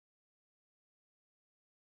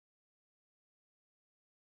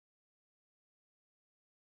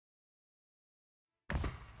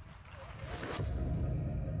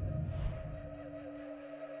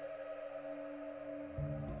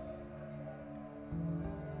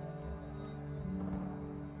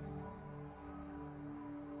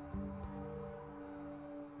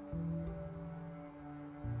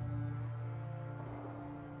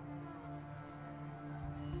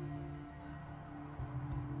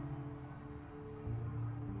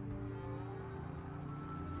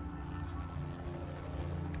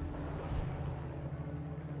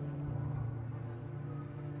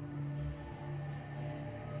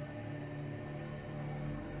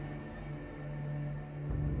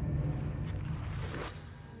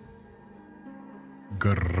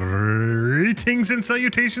Greetings and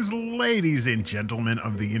salutations, ladies and gentlemen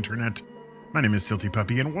of the internet. My name is Silty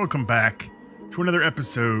Puppy, and welcome back to another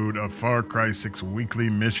episode of Far Cry 6 Weekly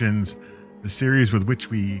Missions, the series with which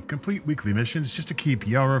we complete weekly missions just to keep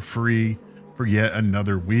Yara free for yet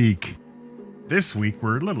another week. This week,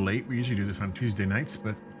 we're a little late. We usually do this on Tuesday nights,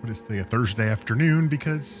 but it's a Thursday afternoon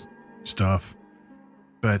because stuff.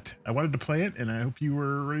 But I wanted to play it, and I hope you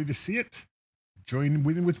were ready to see it. Join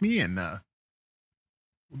with me, and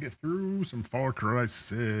we'll get through some Far Cry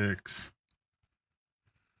 6.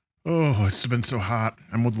 Oh, it's been so hot.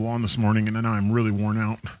 I mowed the lawn this morning, and now I'm really worn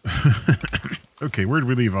out. Okay, where did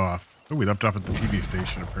we leave off? Oh, we left off at the TV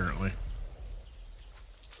station, apparently.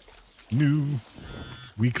 New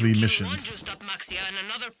weekly missions. Stop Maxia and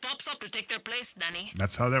another pops up to take their place, Danny.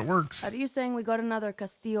 That's how that works. Are you saying we got another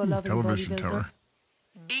Castillo-loving Television bodybuilder? tower.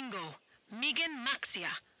 Bingo. Megan Maxia.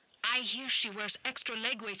 I hear she wears extra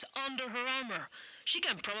leg weights under her armor. She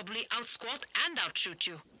can probably out-squat and outshoot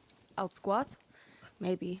you. Out-squat?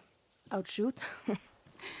 Maybe. Outshoot?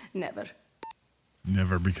 Never.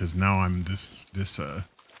 Never, because now I'm this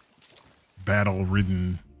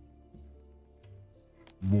battle-ridden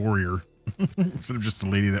warrior instead of just a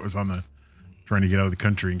lady that was on the trying to get out of the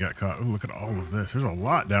country and got caught. Oh, look at all of this. There's a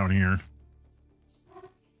lot down here.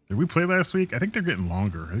 Did we play last week? I think they're getting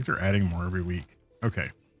longer. I think they're adding more every week.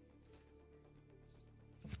 Okay.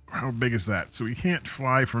 How big is that? So we can't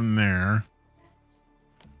fly from there.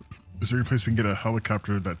 Is there any place we can get a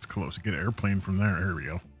helicopter that's close? Get an airplane from there. There we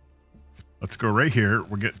go. Let's go right here.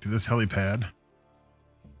 We'll get to this helipad.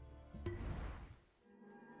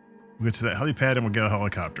 We'll get to that helipad and we'll get a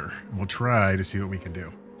helicopter. And we'll try to see what we can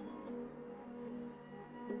do.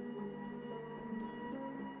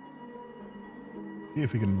 See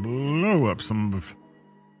if we can blow up some of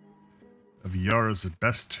Yara's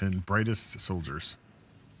best and brightest soldiers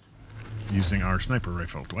using our sniper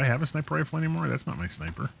rifle. Do I have a sniper rifle anymore? That's not my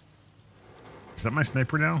sniper. Is that my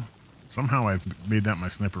sniper now? Somehow I've made that my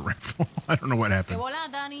sniper rifle. I don't know what happened. Hola,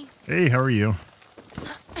 Danny. Hey, how are you?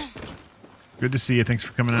 Good to see you. Thanks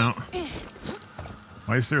for coming out.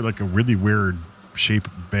 Why is there like a really weird shaped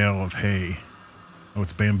bale of hay? Oh,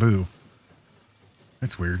 it's bamboo.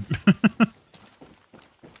 That's weird.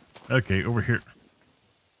 Okay, over here.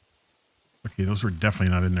 Okay, those were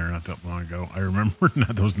definitely not in there not that long ago. I remember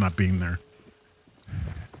those not being there.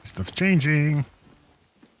 Stuff's changing.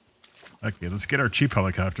 Okay, let's get our cheap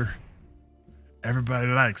helicopter. Everybody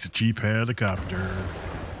likes a cheap helicopter.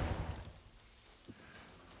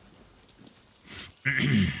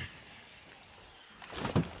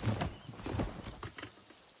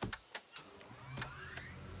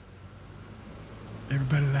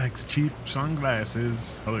 Everybody likes cheap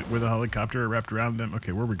sunglasses with a helicopter wrapped around them.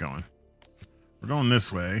 Okay, where are we going? We're going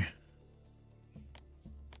this way.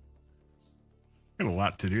 Got a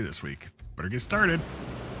lot to do this week. Better get started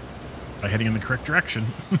by heading in the correct direction.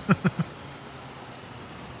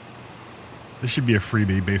 This should be a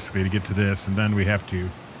freebie, basically, to get to this, and then we have to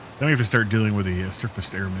start dealing with the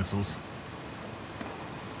surface air missiles,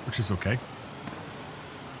 which is okay.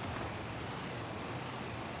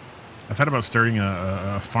 I thought about starting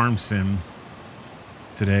a farm sim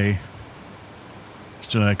today.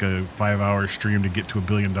 Just like a 5-hour stream to get to $1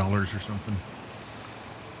 billion or something.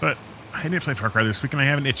 But I didn't play Far Cry this week, and I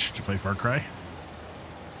have an itch to play Far Cry.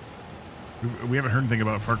 We haven't heard anything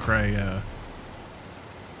about Far Cry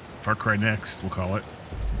Next, we'll call it.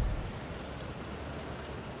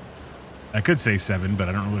 I could say 7, but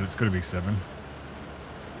I don't know that it's going to be 7.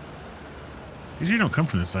 Usually don't come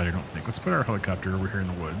from this side, I don't think. Let's put our helicopter over here in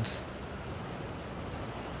the woods.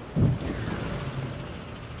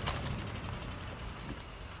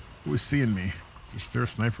 Who is seeing me? Is there a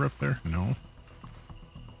sniper up there? No.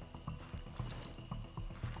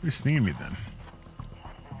 Who's seeing me then?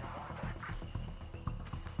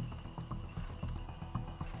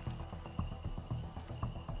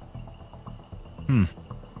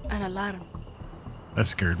 An alarm. That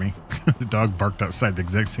scared me. The dog barked outside the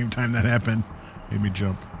exact same time that happened. Made me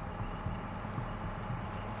jump.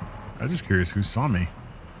 I was just curious who saw me.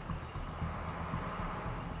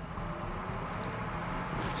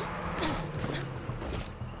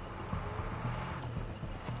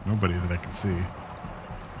 Nobody that I can see.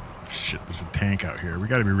 Shit, there's a tank out here. We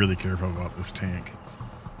gotta be really careful about this tank.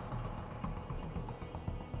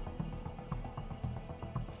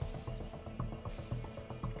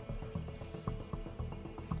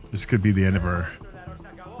 This could be the end of our...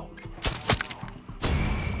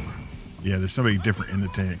 Yeah, there's somebody different in the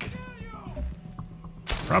tank.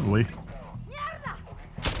 Probably.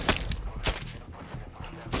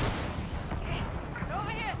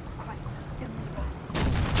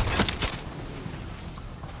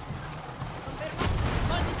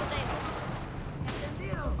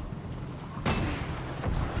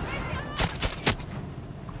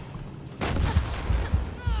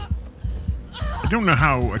 don't know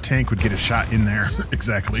how a tank would get a shot in there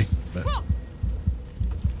exactly, but.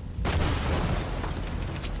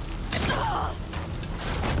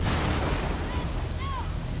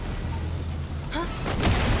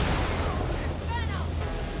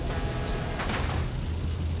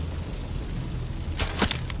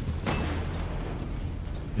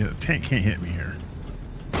 Yeah, the tank can't hit me here.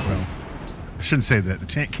 Well, I shouldn't say that. The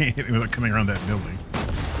tank can't hit me without coming around that building.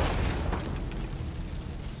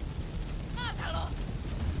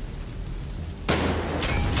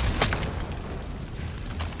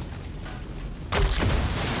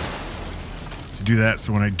 To do that,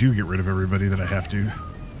 so when I do get rid of everybody that I have to.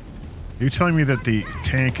 Are you telling me that the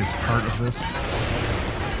tank is part of this?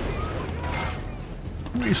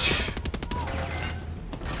 Who is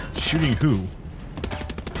shooting who?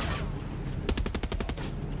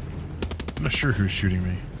 I'm not sure who's shooting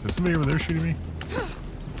me. Is there somebody over there shooting me?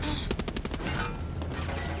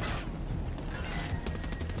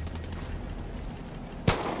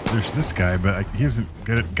 There's this guy, but he hasn't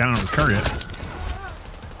gotten on his car yet.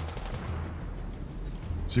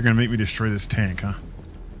 So you're gonna make me destroy this tank, huh?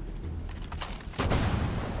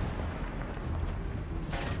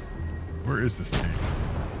 Where is this tank?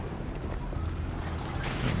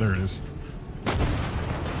 Oh, there it is.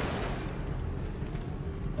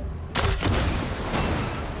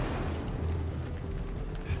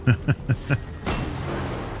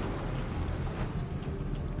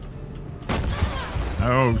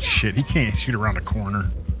 Oh shit, he can't shoot around a corner.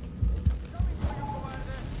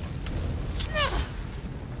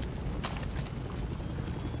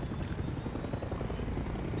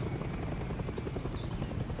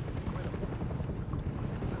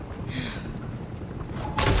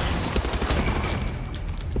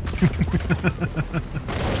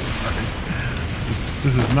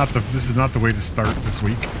 This is not the way to start this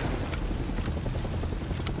week.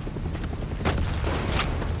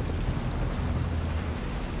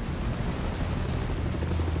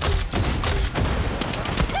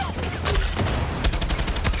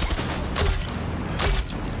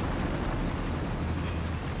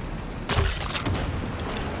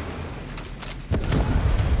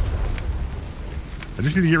 I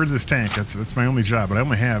just need to get rid of this tank. That's my only job, but I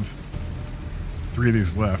only have 3 of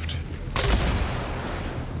these left.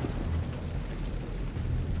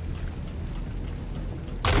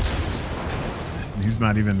 He's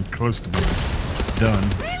not even close to being done.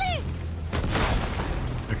 Really?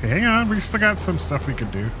 Okay, hang on. We still got some stuff we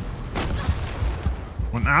could do.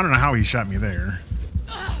 Well, I don't know how he shot me there.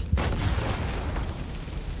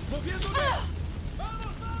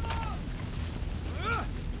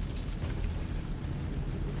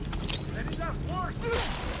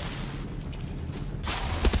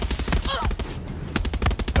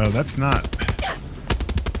 Oh, that's not.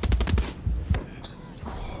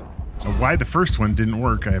 Why the first one didn't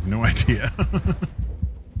work, I have no idea.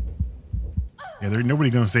 Yeah, there's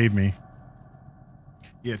nobody gonna save me.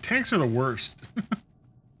 Yeah, tanks are the worst.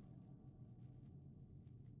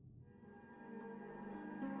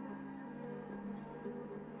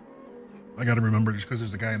 I gotta remember, just because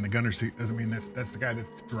there's a guy in the gunner seat doesn't mean that's the guy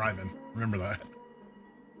that's driving. Remember that.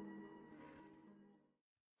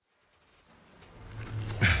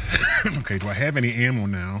 Okay, do I have any ammo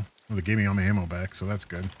now? Well, they gave me all my ammo back, so that's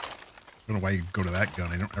good. I don't know why you go to that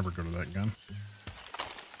gun. I don't ever go to that gun.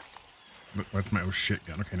 But that's my oh shit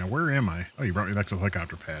gun. Okay, now where am I? Oh, you brought me back to the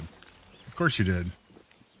helicopter pad. Of course you did.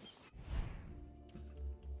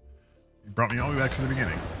 You brought me all the way back to the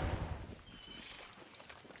beginning.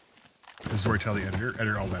 This is where I tell the editor,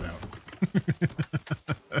 edit all that out.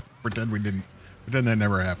 Pretend we didn't. Pretend that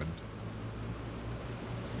never happened.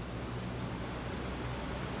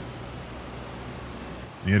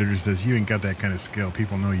 The editor says, you ain't got that kind of skill.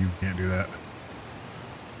 People know you can't do that.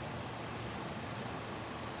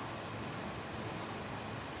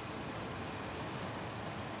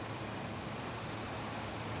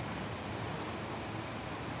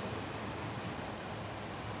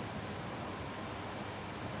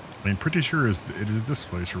 I'm pretty sure it is this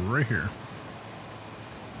place right here.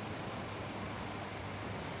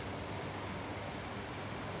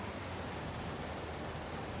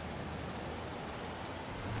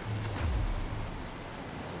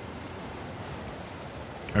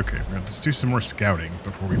 Okay, we're gonna just do some more scouting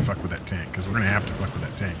before we fuck with that tank, because we're gonna have to fuck with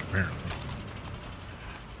that tank, apparently.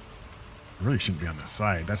 I really shouldn't be on this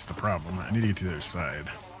side, that's the problem. I need to get to the other side.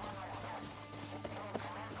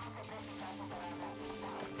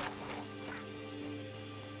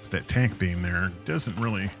 But that tank being there doesn't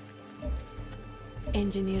really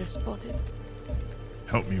Engineer spotted.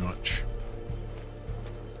 help me much.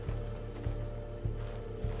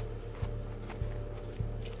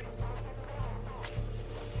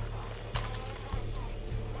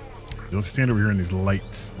 You'll stand over here in these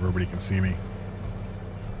lights where everybody can see me.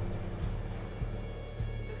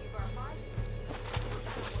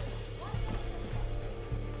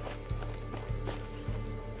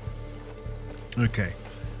 Okay.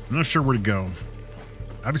 I'm not sure where to go.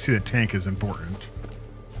 Obviously, the tank is important.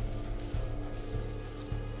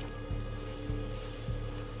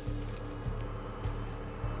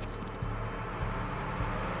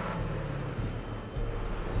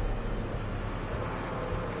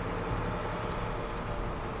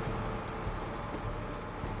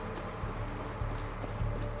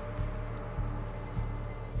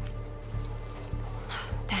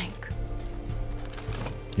 Tank.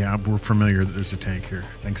 Yeah, we're familiar that there's a tank here.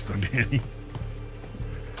 Thanks, though, Danny.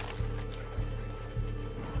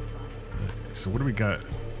 So what do we got?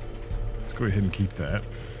 Let's go ahead and keep that.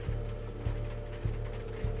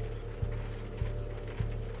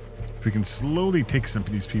 If we can slowly take some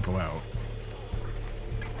of these people out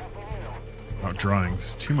without drawing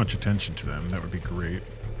too much attention to them, that would be great.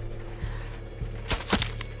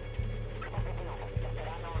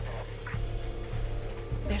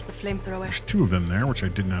 There's a flamethrower. There's two of them there, which I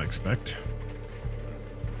did not expect.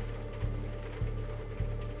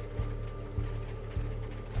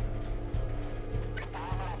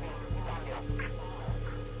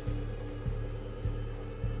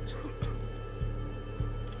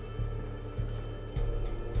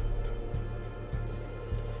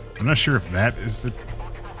 I'm not sure if that is the...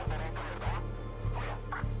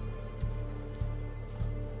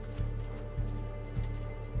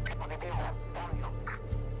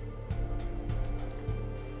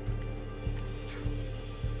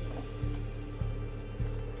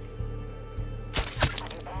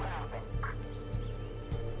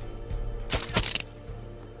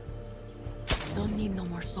 Don't need no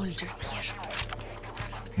more soldiers here.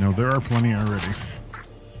 No, there are plenty already.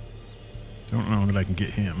 Don't know that I can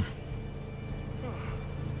get him.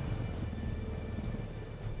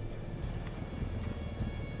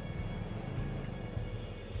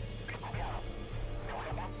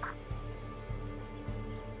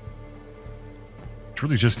 It's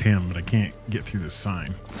really just him, but I can't get through this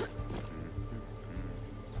sign.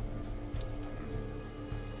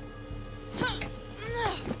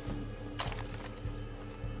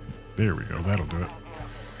 There we go, that'll do it.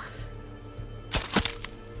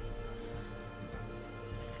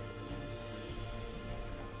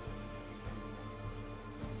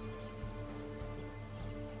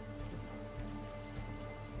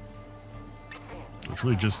 It's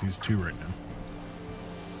really just these two right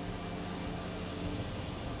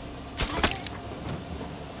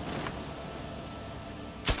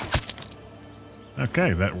now.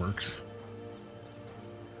 Okay, that works.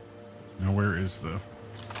 Now where is the...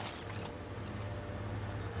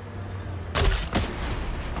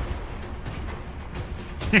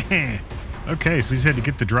 Okay, so we just had to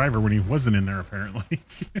get the driver when he wasn't in there, apparently.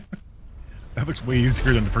 That looks way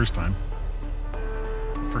easier than the first time.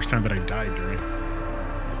 The first time that I died during.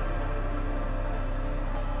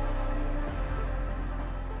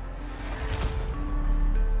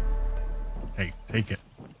 Hey, take it.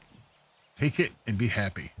 Take it and be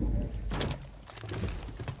happy.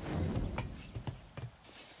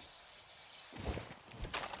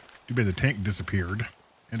 Too bad the tank disappeared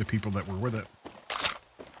and the people that were with it.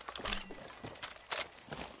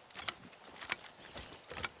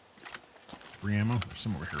 Free ammo? There's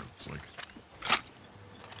some over here, it looks like.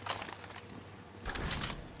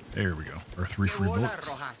 There we go. Our 3 free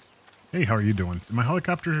bullets. Hey, how are you doing? My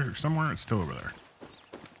helicopter somewhere? It's still over there.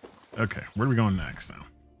 Okay, where are we going next now?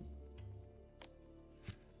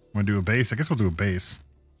 Want to do a base? I guess we'll do a base.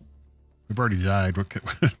 We've already died.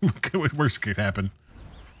 What worse could happen?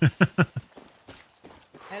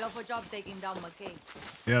 Hell of a job taking down McKay.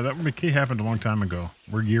 Yeah, that McKay happened a long time ago.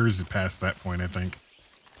 We're years past that point, I think.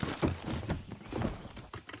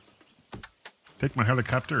 Take my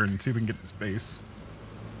helicopter and see if we can get this base.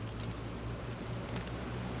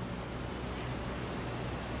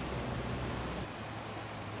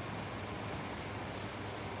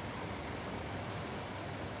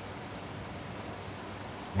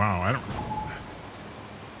 Wow, I don't...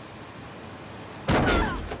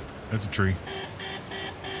 That's a tree.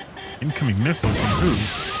 Incoming missile from who?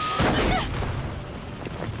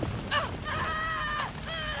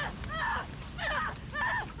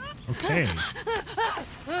 Okay.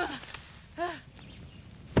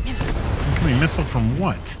 Incoming missile from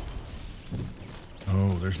what?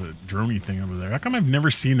 Oh, there's a droney thing over there. How come I've never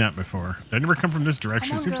seen that before? Did I never come from this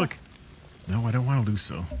direction? It seems like... No, I don't want to do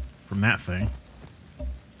so. From that thing.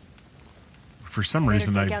 For some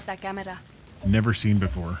reason, I've never seen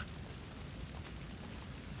before.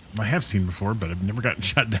 I have seen before, but I've never gotten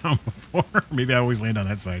shot down before. Maybe I always land on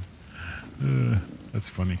that side. That's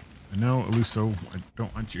funny. And no, Eluso, I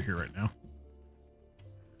don't want you here right now.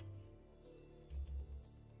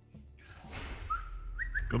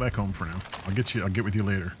 Go back home for now. I'll get you. I'll get with you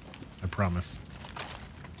later. I promise.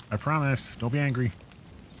 I promise. Don't be angry.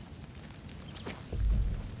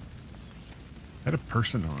 I had a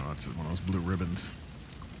person. Oh, no, it's one of those blue ribbons.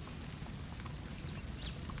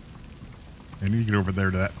 I need to get over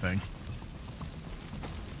there to that thing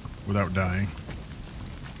without dying.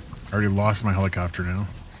 I already lost my helicopter now.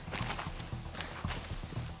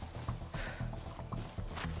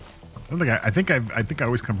 I think I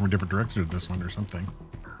always come from a different direction with this one or something.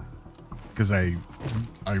 Because I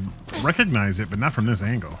recognize it, but not from this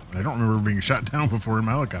angle. I don't remember being shot down before in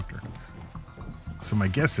my helicopter. So my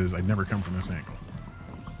guess is I'd never come from this angle.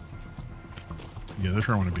 Yeah, that's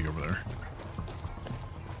where I want to be over there.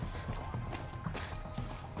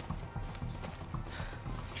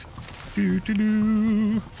 Do, do,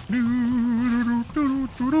 do, do, do, do,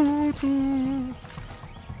 do, do.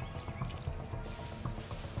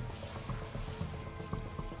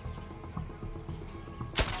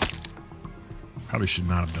 Probably should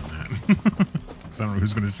not have done that. Because I don't know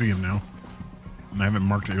who's going to see him now. And I haven't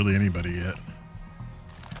marked really anybody yet.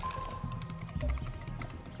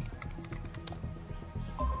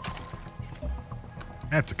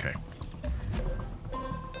 That's okay.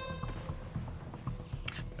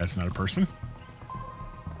 That's not a person.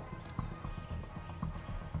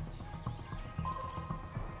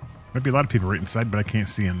 Might be a lot of people right inside, but I can't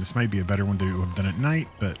see them. This might be a better one to have done at night,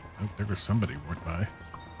 but oh, there was somebody who went by.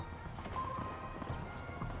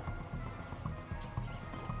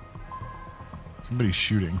 Somebody's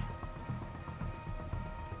shooting.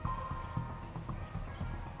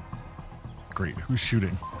 Great. Who's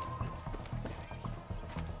shooting?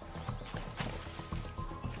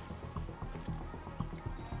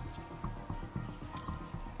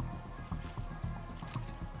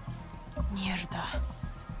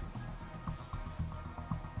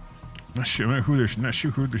 Not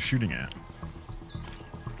sure who they're shooting at.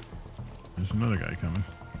 There's another guy coming.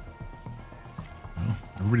 Well,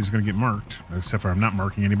 everybody's going to get marked, except for I'm not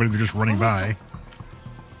marking anybody. They're just running by.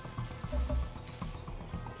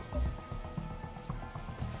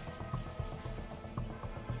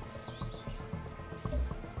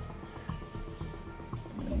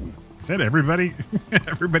 Is that everybody?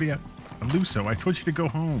 Everybody Eluso, I told you to go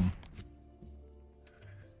home.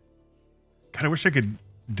 God, I wish I could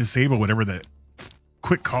disable whatever that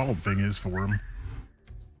quick call thing is for him.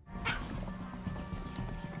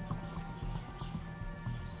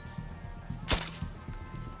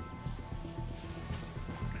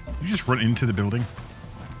 You just run into the building.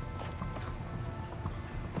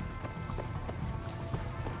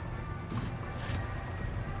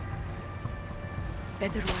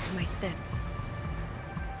 Better watch my step.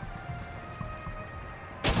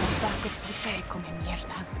 Back up to the come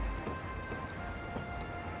mierdas.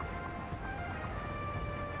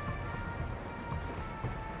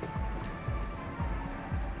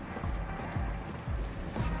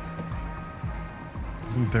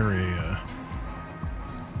 Isn't there a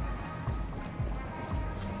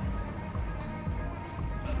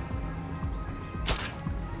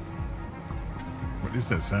what is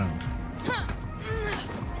that sound?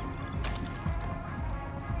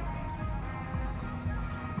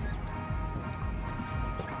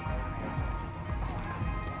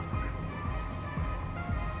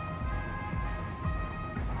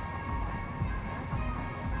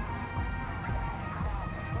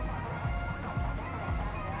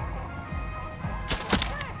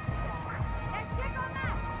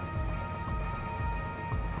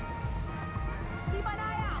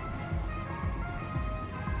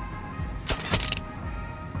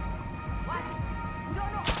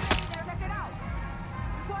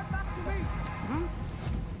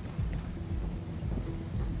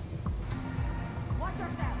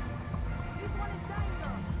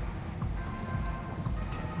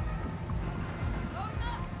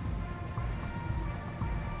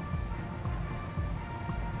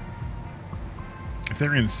 If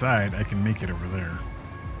they're inside, I can make it over there.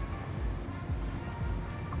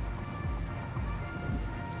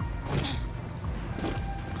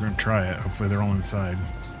 We're gonna try it. Hopefully they're all inside.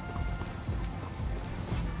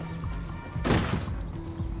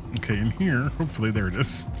 Okay, in here, hopefully there it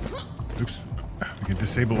is. Oops. We can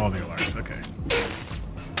disable all the alarms. Okay.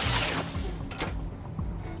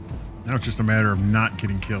 Now it's just a matter of not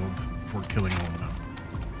getting killed before killing all of them.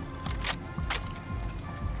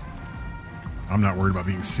 I'm not worried about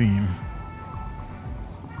being seen.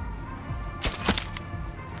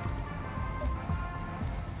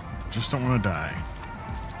 Just don't want to die.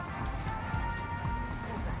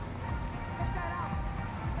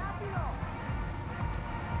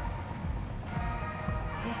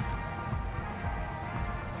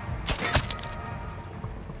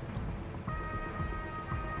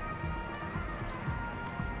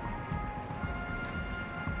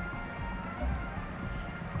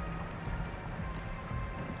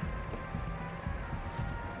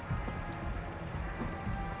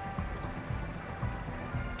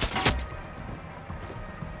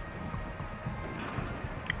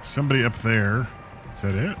 Somebody up there. Is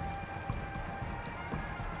that it?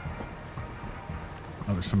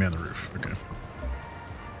 Oh, there's somebody on the roof. Okay.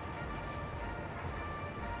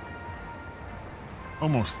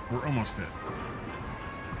 Almost. We're almost it.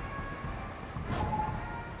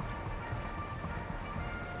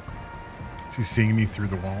 Is he seeing me through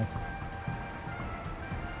the wall?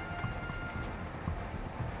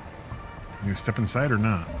 You gonna step inside or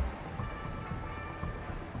not?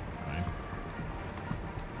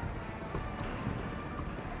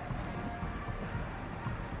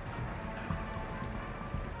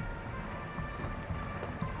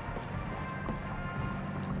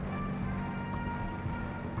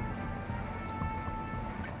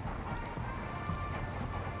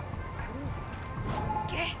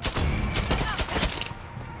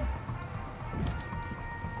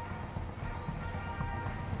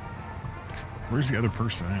 Where's the other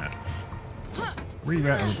person at? Where you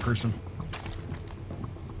at, other person?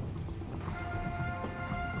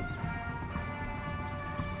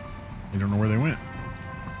 You don't know where they went.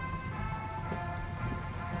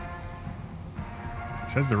 It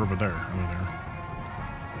says they're over there. Over there.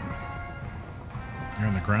 You're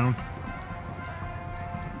on the ground?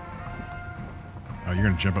 Oh, you're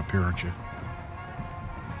gonna jump up here, aren't you?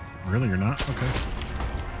 Really? You're not? Okay.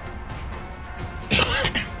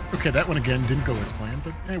 Okay, that one again didn't go as planned,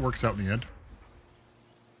 but it works out in the end.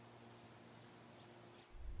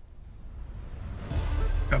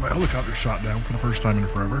 Got my helicopter shot down for the first time in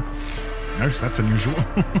forever. Nice, that's unusual.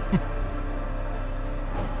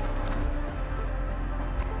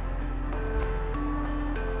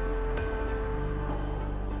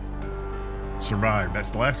 Survived.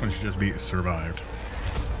 That's the last one should just be survived.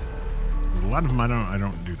 There's a lot of them I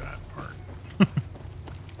don't do that part.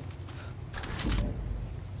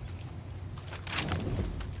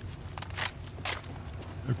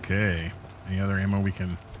 Okay. Any other ammo we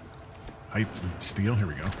can hype and steal? Here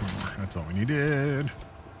we go. One more. That's all we needed.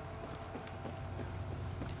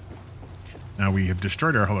 Now we have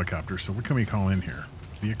destroyed our helicopter, so what can we call in here?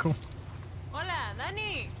 Vehicle? Hola,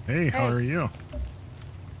 Dani. Hey, how are you?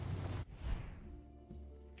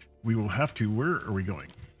 We will have to. Where are we going?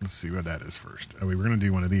 Let's see what that is first. Oh, we were going to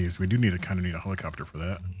do one of these. We do need kind of need a helicopter for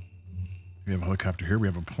that. We have a helicopter here. We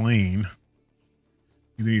have a plane.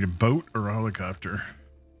 Either need a boat or a helicopter.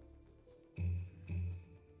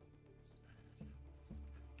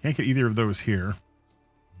 Can't get either of those here.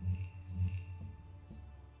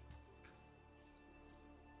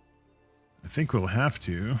 I think we'll have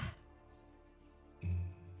to.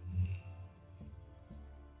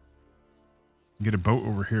 Get a boat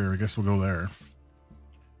over here. I guess we'll go there.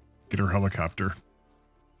 Get our helicopter.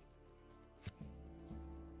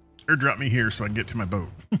 Airdrop me here so I can get to my boat.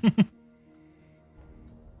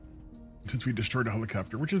 Since we destroyed a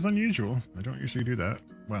helicopter, which is unusual. I don't usually do that.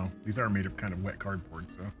 Well, these are made of kind of wet cardboard,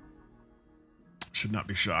 so should not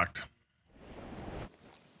be shocked.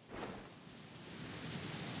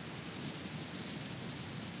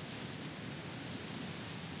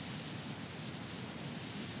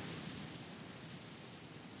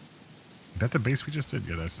 Is that the base we just did?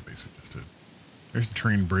 Yeah, that's the base we just did. There's the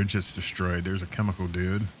train bridge that's destroyed. There's a chemical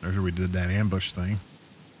dude. There's where we did that ambush thing.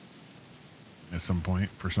 At some point,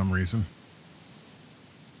 for some reason.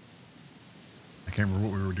 I can't remember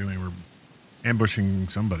what we were doing. We were ambushing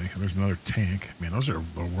somebody. There's another tank. Man, those are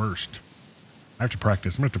the worst. I have to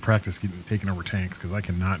practice. I'm going to have to practice taking over tanks because I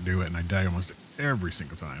cannot do it, and I die almost every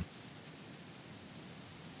single time.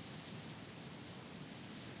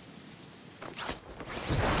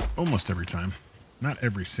 Almost every time. Not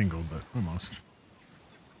every single, but almost.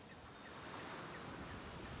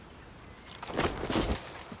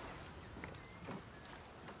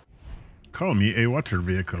 Call me a water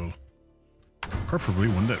vehicle. Preferably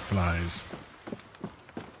one that flies.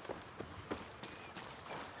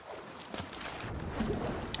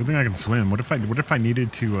 Good thing I can swim. What if I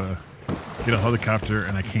needed to get a helicopter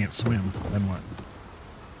and I can't swim? Then what?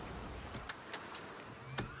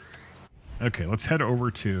 Okay, let's head over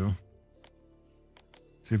to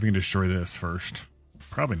see if we can destroy this first.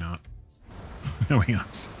 Probably not. Knowing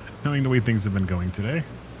us. Knowing the way things have been going today.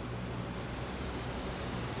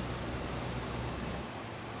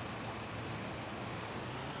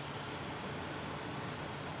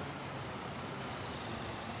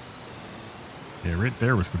 Yeah, right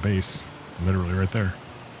there was the base. Literally right there.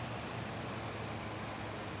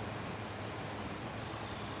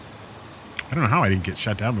 I don't know how I didn't get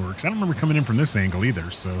shot down before, because I don't remember coming in from this angle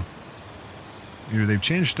either, so... Either they've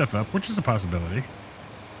changed stuff up, which is a possibility.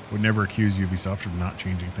 Would never accuse Ubisoft of not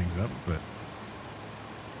changing things up, but...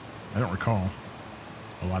 I don't recall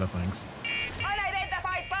a lot of things.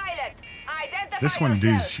 Unidentified pilot. Identify This one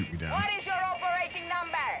yourself. does shoot me down. What is your operating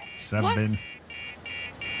number? 7.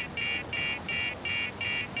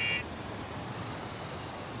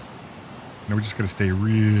 Now we just gotta stay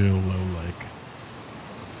real low, like.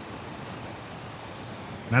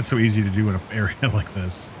 Not so easy to do in an area like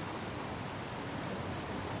this.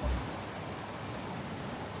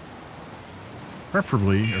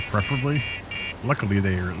 Preferably, luckily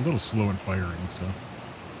they are a little slow in firing, so.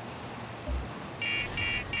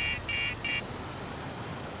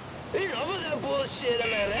 Enough of that bullshit,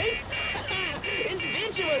 am I right? It's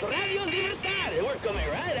Vinci with Radio Libertad. We're coming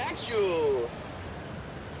right at you.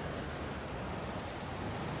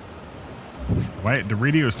 Why the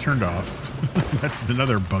radio is turned off? That's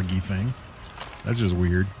another buggy thing. That's just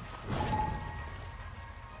weird.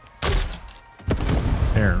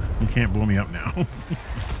 There, you can't blow me up now.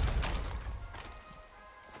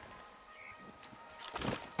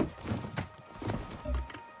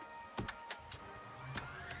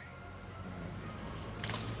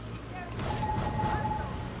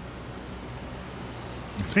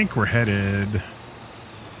 I think we're headed.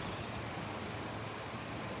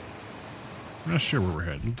 I'm not sure where we're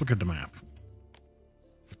headed. Let's look at the map.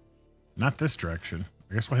 Not this direction.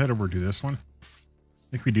 I guess we'll head over to this one. I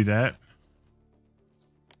think we do that.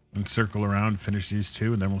 And circle around, finish these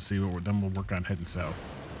two, and then we'll see what then we'll work on heading south.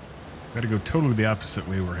 Got to go totally the opposite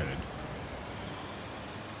way we're headed.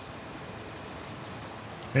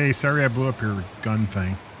 Hey, sorry I blew up your gun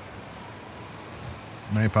thing.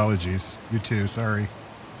 My apologies. You too, sorry.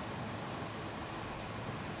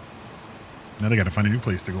 Now they got to find a new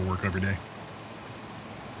place to go work every day.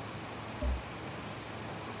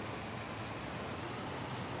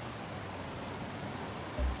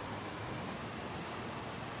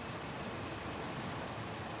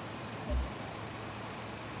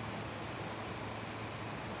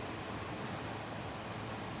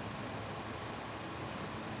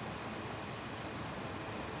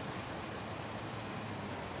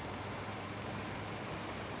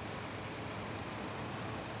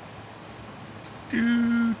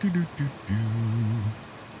 Do.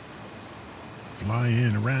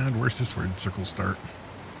 Flying around. Where's this word circle start?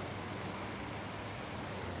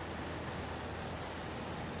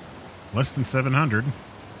 Less than 700.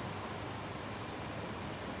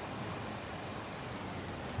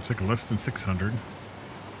 Looks like less than 600.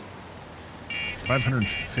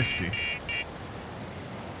 550.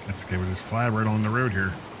 That's okay. We'll just fly right on the road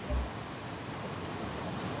here.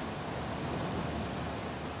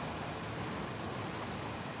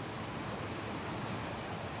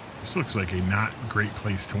 This looks like a not great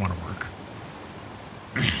place to want to work.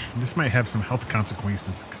 This might have some health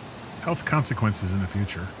consequences in the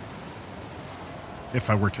future. If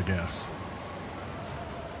I were to guess.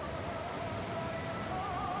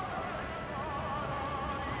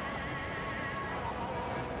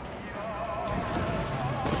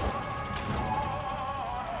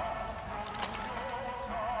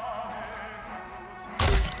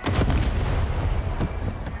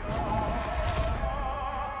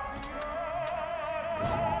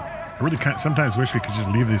 I really sometimes wish we could just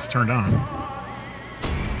leave this turned on.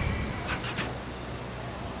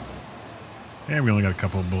 And we only got a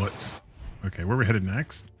couple of bullets. Okay, where are we headed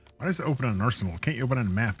next? Why does it open on an arsenal? Can't you open on a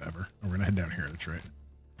map ever? Oh, we're gonna head down here, that's right.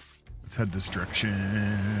 Let's head this direction.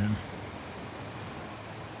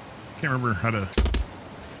 Can't remember how to...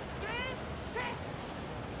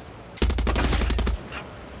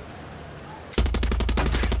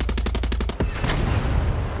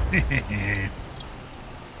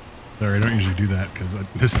 Sorry, I don't usually do that because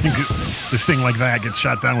this thing like that gets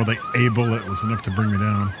shot down with a bullet was enough to bring me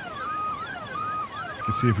down.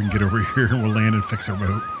 Let's see if we can get over here and we'll land and fix our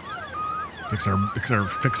boat. Fix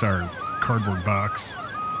our cardboard box.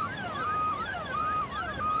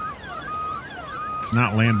 Let's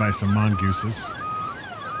not land by some mongooses.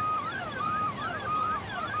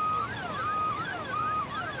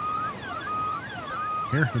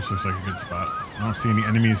 Here, this looks like a good spot. I don't see any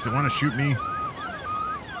enemies that want to shoot me.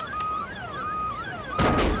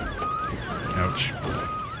 Ouch.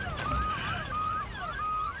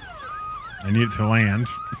 I need it to land.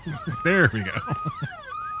 There we go.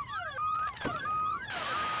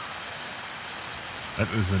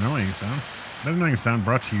 That is an annoying sound. That annoying sound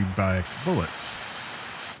brought to you by bullets.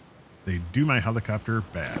 They do my helicopter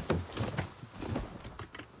bad.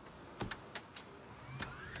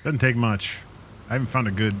 Doesn't take much. I haven't found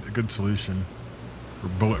a good solution for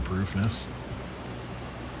bulletproofness.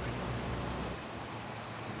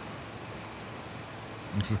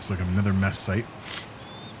 This looks like another mess site.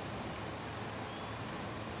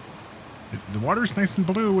 The water's nice and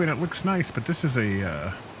blue and it looks nice, but this is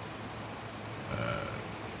a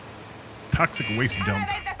toxic waste dump.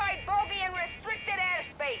 Unidentified bogey in restricted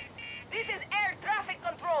airspace. This is air traffic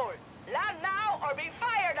control. Land now or be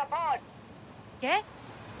fired upon. ¿Qué?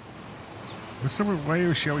 Why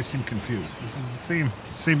does she always seem confused? This is the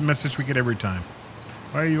same message we get every time.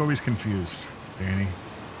 Why are you always confused, Danny?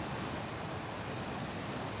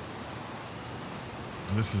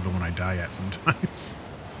 Well, this is the one I die at sometimes. Is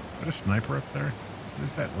that a sniper up there? What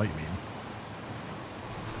is that light mean?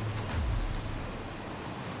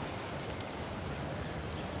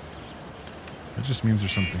 That just means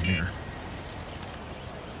there's something here.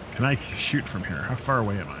 Can I shoot from here? How far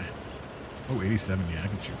away am I? Oh, 87. Yeah, I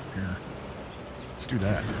can shoot from here. Let's do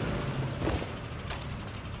that.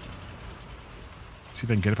 See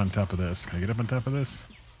if I can get up on top of this. Can I get up on top of this?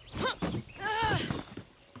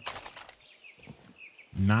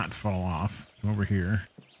 Not fall off. Come over here.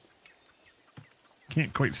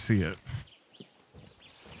 Can't quite see it.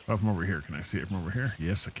 Oh, from over here. Can I see it from over here?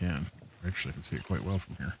 Yes, I can. Actually, I can see it quite well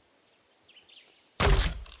from here.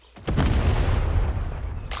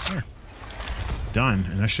 There. Done.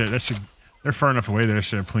 And that should, they're far enough away that I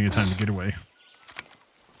should have plenty of time to get away.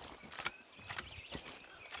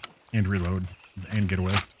 And reload. And get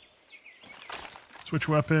away. Switch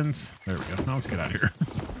weapons. There we go. Now let's get out of here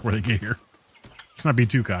before they get here. Let's not be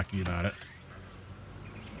too cocky about it.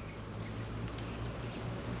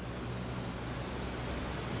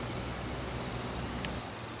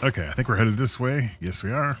 Okay, I think we're headed this way. Yes,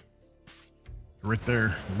 we are. Right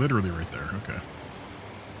there. Literally right there. Okay.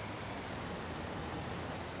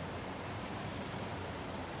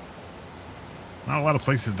 Not a lot of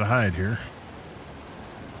places to hide here.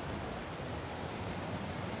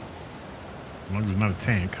 As long as there's not a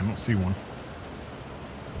tank. I don't see one.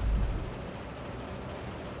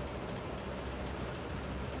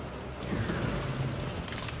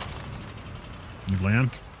 You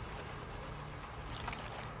land?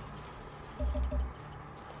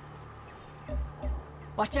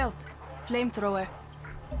 Watch out. Flamethrower.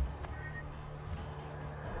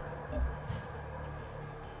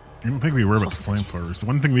 I don't think we worry about the flamethrowers. The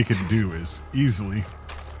one thing we could do is easily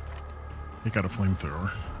take out a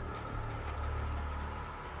flamethrower.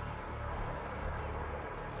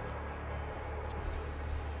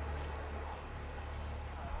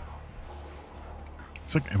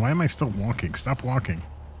 It's like, why am I still walking? Stop walking.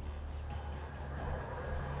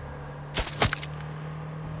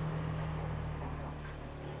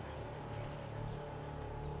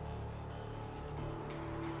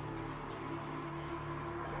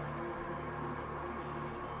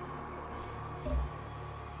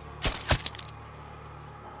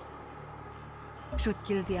 Should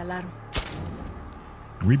kill the alarm.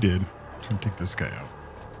 We did. Try to take this guy out.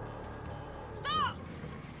 Stop!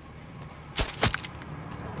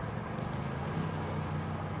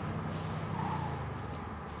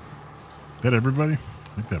 Is that everybody? I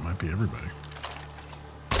think that might be everybody.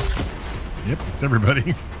 Yep, that's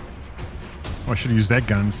everybody. Oh, I should have used that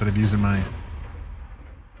gun instead of using my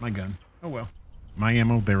gun. Oh well. My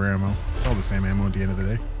ammo, their ammo. It's all the same ammo at the end of the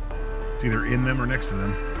day. It's either in them or next to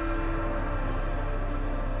them.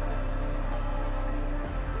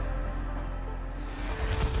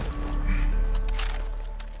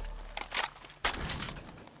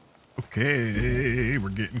 Okay, we're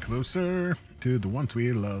getting closer to the ones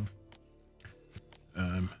we love.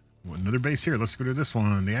 Another base here. Let's go to this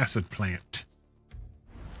one, the acid plant.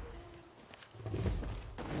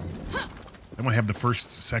 Then we'll have the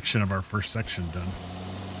first section of our first section done.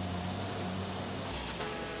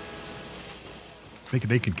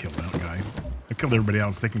 They can kill that guy. They killed everybody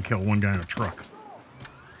else. They can kill one guy in a truck.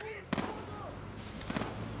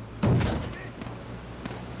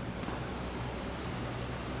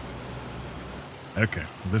 Okay,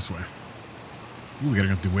 this way. Ooh, we gotta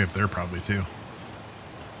go through way up there probably too.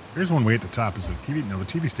 There's one way at the top. Is the TV? No, the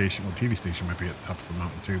TV station. Well, the TV station might be at the top of the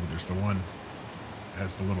mountain too, but there's the one that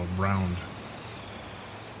has the little round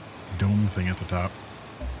dome thing at the top.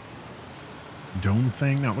 Dome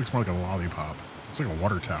thing? No, it looks more like a lollipop. It's like a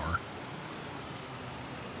water tower.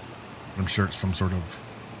 I'm sure it's some sort of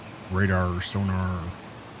radar or sonar or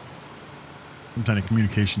some kind of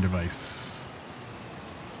communication device.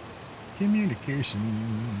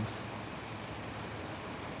 Communications.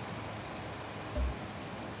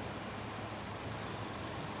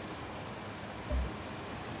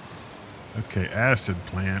 Okay, acid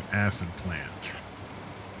plant, acid plant.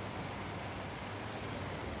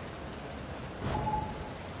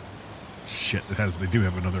 shit, they do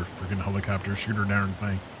have another freaking helicopter shooter down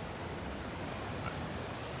thing.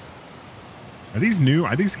 Are these new?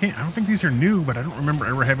 I don't think these are new, but I don't remember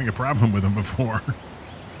ever having a problem with them before.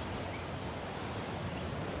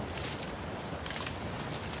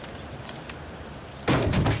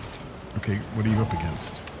 Okay, what are you up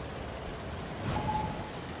against?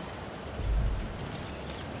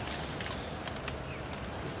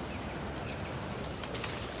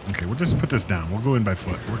 Okay, we'll just put this down. We'll go in by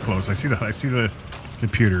foot. We're close. I see the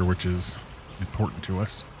computer, which is important to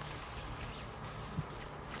us.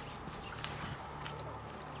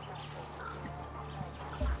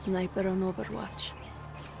 Sniper on Overwatch.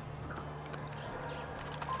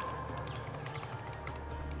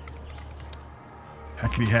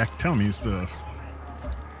 Hackety hack, tell me stuff.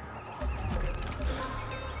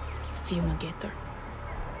 Fumigator.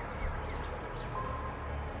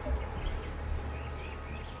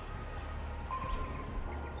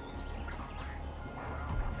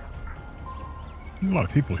 A lot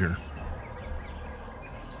of people here.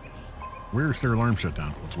 Where's their alarm shut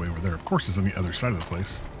down? It's way over there. Of course, it's on the other side of the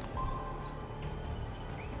place.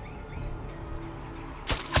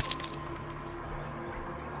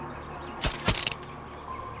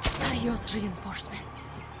 Adios, reinforcements.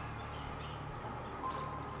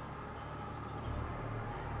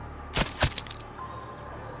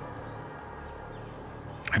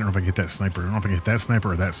 I don't know if I can get that sniper. I don't know if I can get that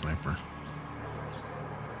sniper or that sniper.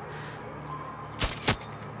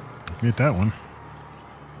 I can get that one.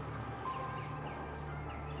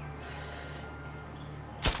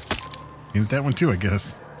 Get that one too, I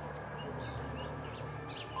guess.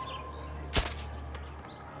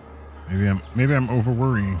 Maybe I'm over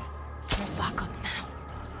worrying. We're back up now.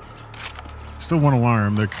 Still one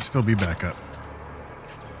alarm. There could still be backup.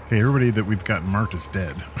 Okay, everybody that we've gotten marked is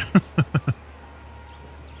dead.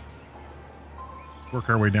 Work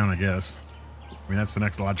our way down, I guess. I mean, that's the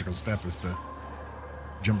next logical step, is to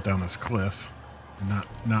jump down this cliff and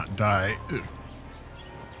not die. Ugh.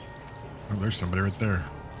 Oh, there's somebody right there.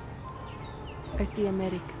 I see a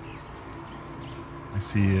medic. I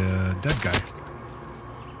see a dead guy.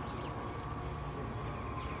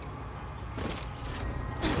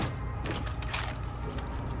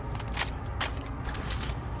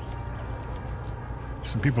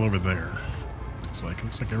 Some people over there. Looks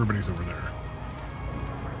like everybody's over there.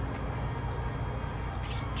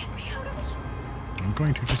 Please get me out of here. I'm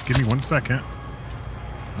going to, just give me 1 second.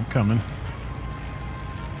 I'm coming.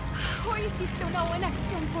 Hoy hiciste una buena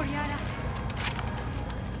acción por Yara.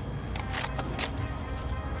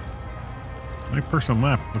 Only person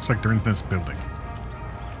left. Looks like they're in this building.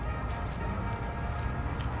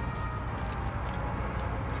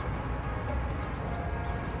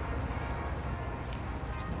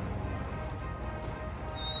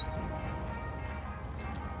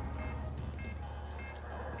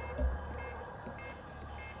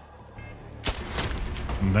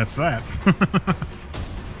 And that's that.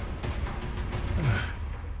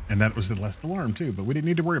 And that was the last alarm too, but we didn't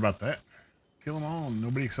need to worry about that. Kill them all and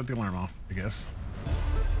nobody set the alarm off, I guess.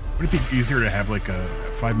 Would it be easier to have like a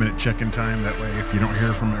 5-minute check-in time? That way, if you don't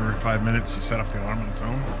hear from every 5 minutes, you set off the alarm on its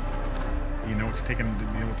own. You know what's taking,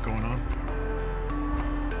 you know what's going on.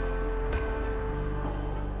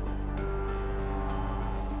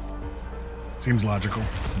 Seems logical.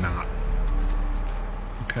 Not.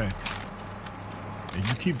 Okay. Hey,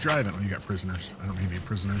 you keep driving. Oh, you got prisoners. I don't need any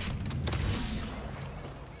prisoners.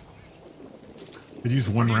 Could use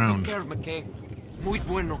one round. Muy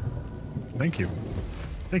bueno. Thank you.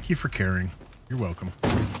 Thank you for caring. You're welcome.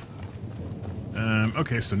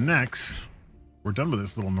 Okay, so next, we're done with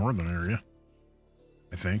this little northern area.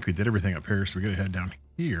 I think we did everything up here, so we gotta head down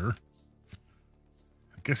here.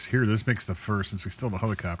 I guess here, this makes the first, since we still have a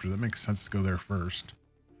helicopter, that makes sense to go there first.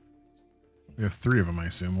 We have 3 of them, I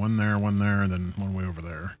assume. One there, and then one way over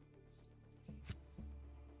there.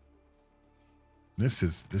 This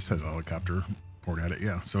has a helicopter port at it,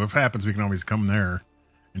 yeah. So if it happens, we can always come there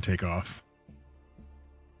and take off.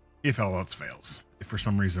 If all else fails. If for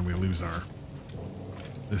some reason we lose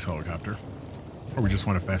this helicopter. Or we just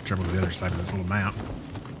want to fast travel to the other side of this little map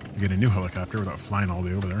to get a new helicopter without flying all the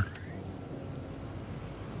way over there.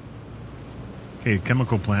 Okay,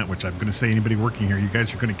 chemical plant, which I'm going to say anybody working here, you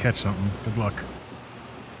guys are going to catch something. Good luck.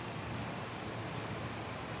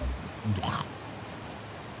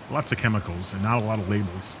 Lots of chemicals and not a lot of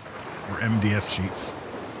labels or MDS sheets.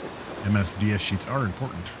 MSDS sheets are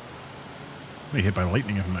important. I may hit by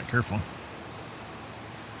lightning if I'm not careful.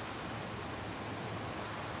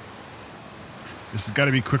 This has got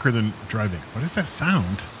to be quicker than driving. What is that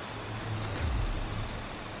sound?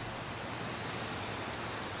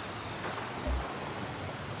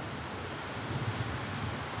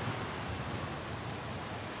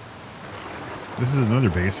 This is another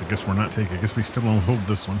base. I guess we're not taking. I guess we still don't hold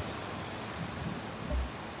this one.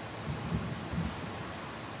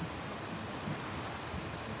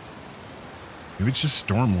 Maybe it's just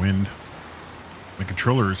storm wind. My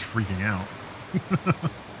controller is freaking out.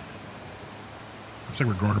 Looks like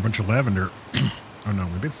we're growing a bunch of lavender. Oh no,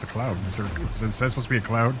 maybe it's the cloud. Is that supposed to be a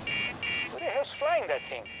cloud? Who the hell's flying that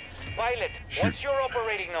thing? Pilot, what's your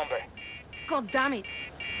operating number? God damn it.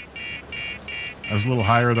 I was a little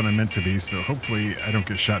higher than I meant to be, so hopefully I don't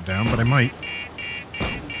get shot down, but I might.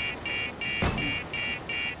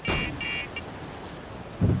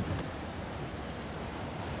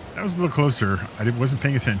 That was a little closer. I wasn't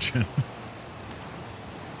paying attention.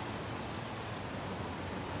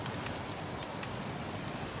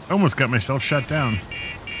 Almost got myself shot down.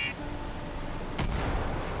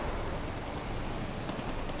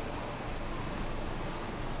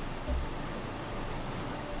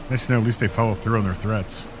 Nice to know at least they follow through on their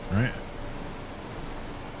threats, right?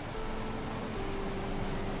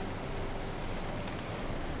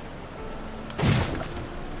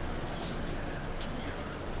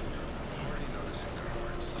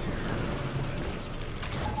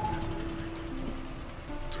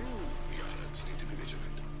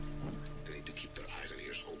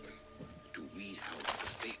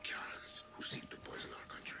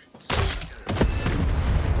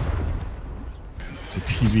 It's a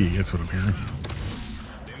TV, that's what I'm hearing.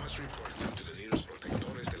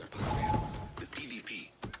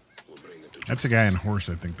 That's a guy on a horse,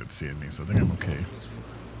 I think, that's seeing me, so I think I'm okay.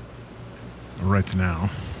 Right now.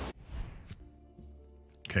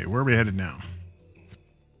 Okay, where are we headed now?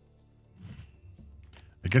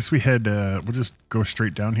 I guess we head, we'll just go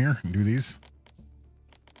straight down here and do these.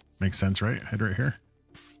 Makes sense, right? Head right here.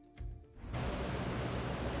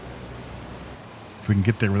 If we can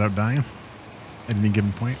get there without dying at any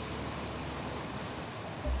given point.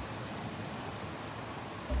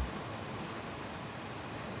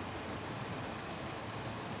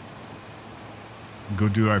 Go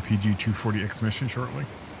do our PG-240X mission shortly.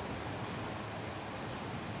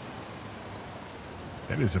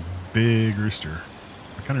 That is a big rooster.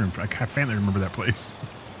 I faintly remember that place.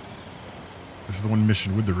 This is the one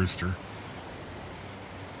mission with the rooster.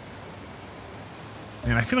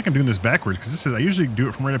 And I feel like I'm doing this backwards because this is, I usually do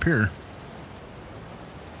it from right up here.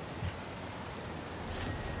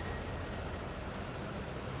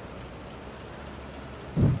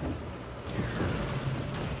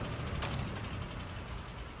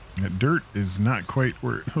 That dirt is not quite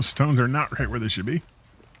where, those stones are not right where they should be.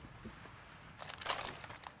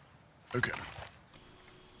 Okay.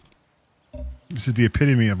 This is the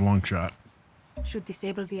epitome of long shot. Should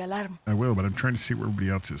disable the alarm. I will, but I'm trying to see where everybody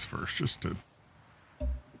else is first, just to,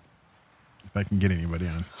 if I can get anybody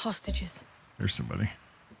on. Hostages. There's somebody.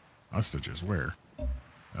 Hostages, where?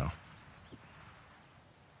 Oh.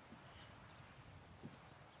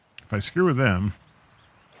 If I screw with them,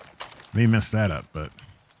 may mess that up, but...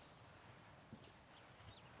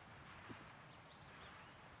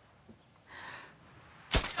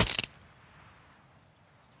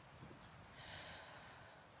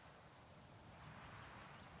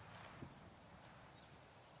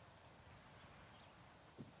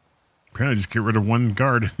 Apparently just get rid of one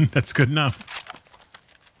guard. That's good enough.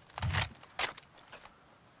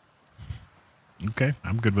 Okay,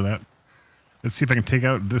 I'm good with that. Let's see if I can take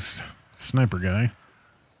out this sniper guy.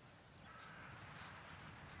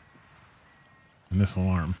 And this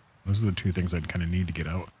alarm. Those are the two things I'd kind of need to get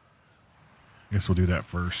out. I guess we'll do that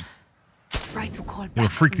first. Try to call back. It'll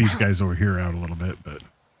freak these now. guys over here out a little bit, but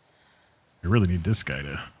I really need this guy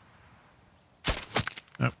to...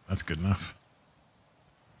 Oh, that's good enough.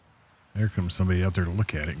 There comes somebody out there to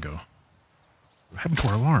look at it and go, what happened to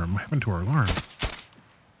our alarm? What happened to our alarm?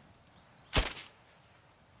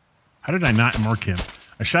 How did I not mark him?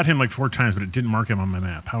 I shot him like 4 times, but it didn't mark him on my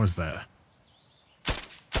map. How is that?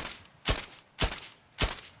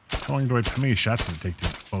 How many shots does it take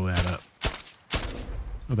to blow that up?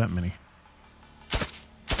 Oh, that many.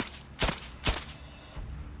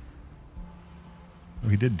 Oh,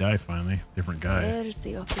 he did die finally. Different guy. Where's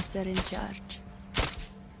the officer in charge?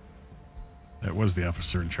 That was the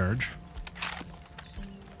officer in charge.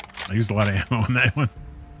 I used a lot of ammo on that one.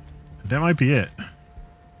 That might be it.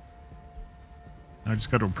 I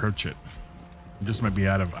just got to approach it. It just might be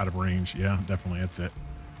out of range. Yeah, definitely, that's it.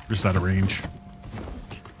 Just out of range.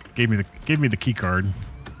 Gave me the key card.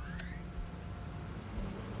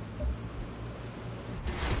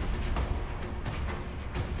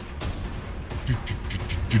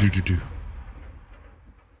 Do.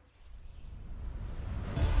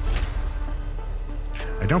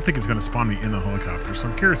 I don't think it's going to spawn me in the helicopter, so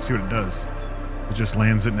I'm curious to see what it does. It just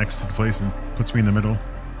lands it next to the place and puts me in the middle.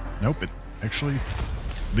 Nope, it actually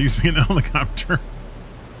leaves me in the helicopter.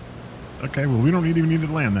 Okay, well, we don't even need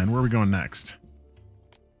to land then. Where are we going next?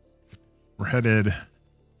 We're headed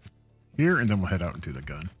here, and then we'll head out into the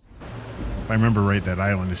gun. If I remember right, that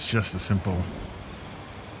island is just a simple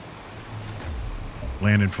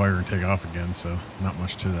land and fire and take off again, so not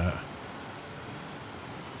much to that.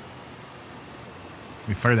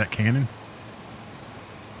 We fire that cannon?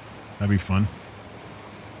 That'd be fun.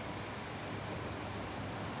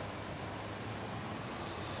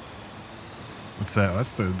 What's that?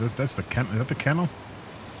 That's the is that the kennel?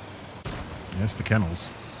 Yeah, that's the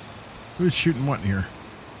kennels. Who's shooting what here?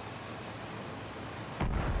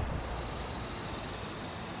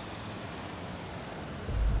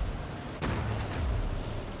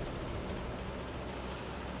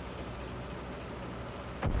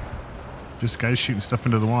 Just guys shooting stuff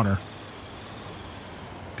into the water.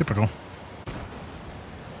 Typical.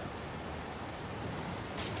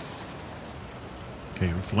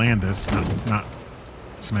 Okay, let's land this, not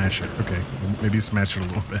smash it. Okay, maybe smash it a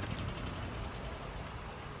little bit.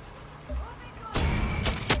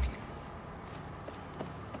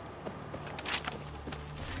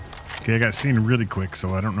 Okay, I got seen really quick,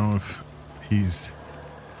 so I don't know if his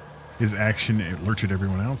action alerted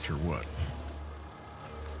everyone else or what.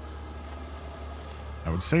 I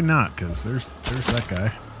would say not, because there's that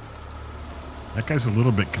guy. That guy's a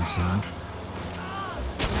little bit concerned.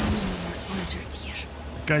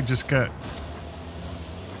 That guy just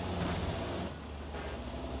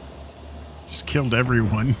killed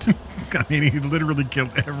everyone. I mean, he literally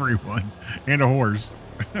killed everyone. And a horse.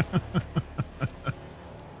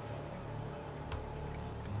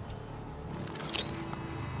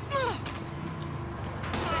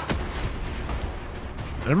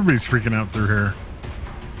 Everybody's freaking out through here.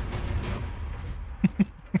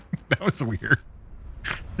 That was weird.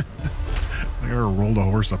 I ever rolled a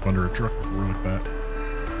horse up under a truck before like that.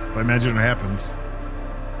 But I imagine it happens.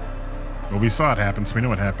 Well, we saw it happen, so we know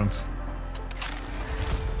what happens.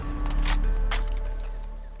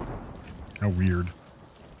 How weird.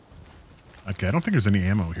 Okay, I don't think there's any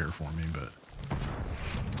ammo here for me, but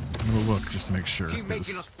I'm gonna look just to make sure. I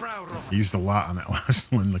used a lot on that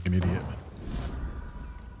last one like an idiot.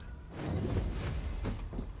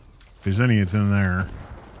 If there's any, it's in there.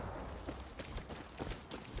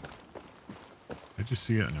 Did you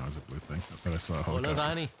see it? No, it was a blue thing. I thought I saw a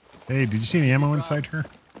helicopter. Hey, did you see any ammo inside here?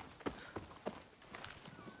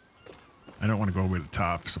 I don't want to go all the way to the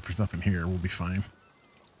top, so if there's nothing here, we'll be fine.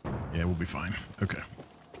 Yeah, we'll be fine. Okay.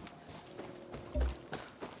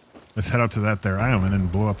 Let's head out to that there island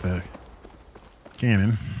and blow up the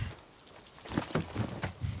cannon.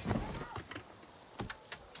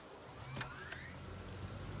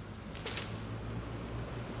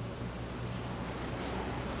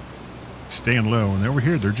 Staying low, and over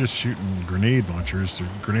here they're just shooting grenade launchers. They're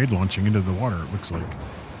grenade launching into the water, it looks like.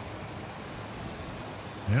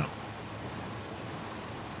 Yeah.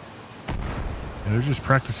 Yeah, they're just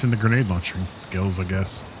practicing the grenade launching skills, I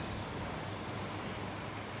guess.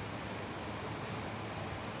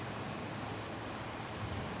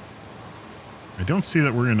 I don't see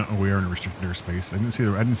that we're in. Oh, we are in restricted airspace. I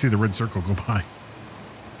didn't see the red circle go by.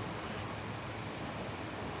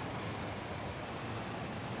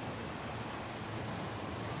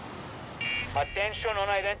 Attention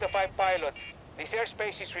unidentified pilot. This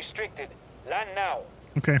airspace is restricted. Land now.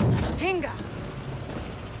 Okay. Tinga.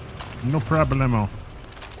 No problemo.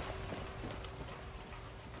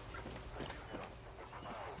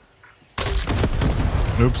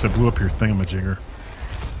 Oops, I blew up your thingamajigger.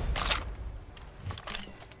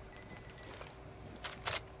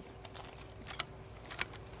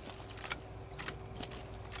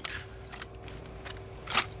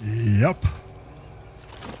 Yep.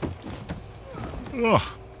 Ugh.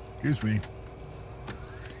 Excuse me.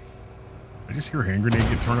 I just hear a hand grenade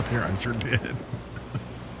get thrown up here. I sure did.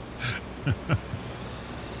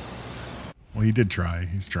 Well, he did try.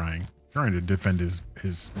 He's trying to defend his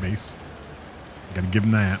base. Gotta give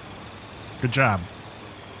him that. Good job.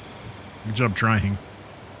 Good job trying.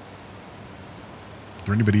 Is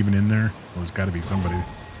there anybody even in there? Well, there's got to be somebody.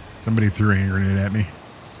 Somebody threw a hand grenade at me.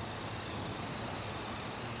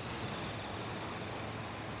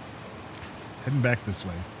 Heading back this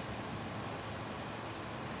way.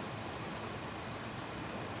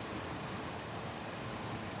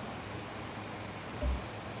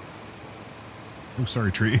 Oh,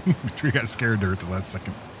 sorry, tree. The tree got scared there at the last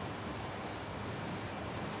second.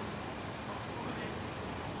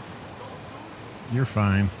 You're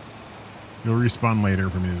fine. You'll respawn later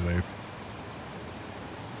for me to save.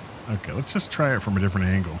 Okay, let's just try it from a different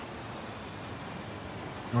angle.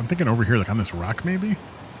 I'm thinking over here, like on this rock, maybe?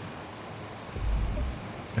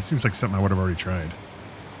 That seems like something I would have already tried.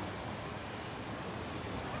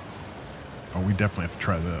 Oh, we definitely have to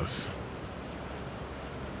try this.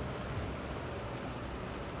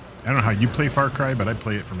 I don't know how you play Far Cry, but I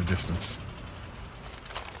play it from a distance.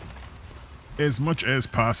 As much as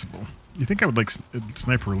possible. You think I would like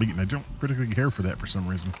Sniper Elite, and I don't particularly care for that for some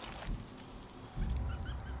reason.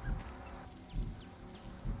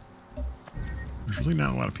 There's really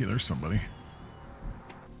not a lot of people. There's somebody.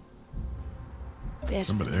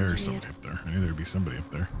 Somebody there, somebody up there. I knew there'd be somebody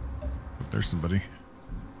up there. Oh, there's somebody.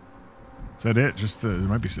 Is that it? Just there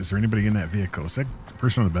might be. Is there anybody in that vehicle? Is that a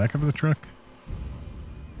person on the back of the truck?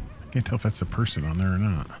 I can't tell if that's a person on there or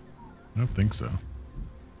not. I don't think so.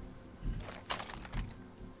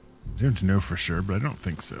 I don't know for sure, but I don't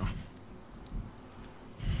think so.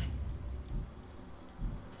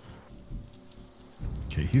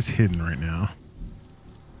 Okay, he's hidden right now.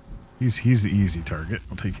 He's the easy target.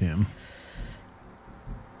 I'll take him.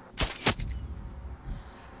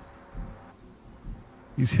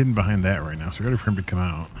 He's hidden behind that right now, so we're ready for him to come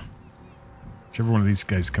out. Whichever one of these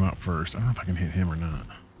guys come out first. I don't know if I can hit him or not.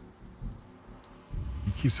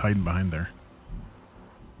 He keeps hiding behind there.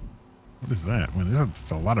 What is that? Well,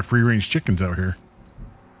 there's a lot of free-range chickens out here.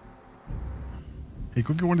 Hey,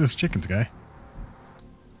 go get one of those chickens, guy.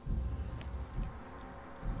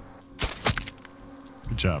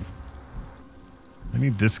 Good job. I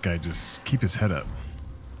need this guy just keep his head up.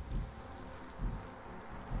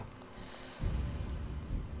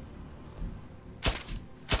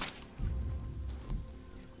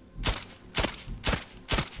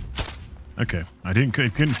 Okay, I couldn't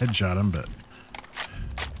headshot him, but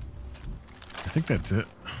I think that's it.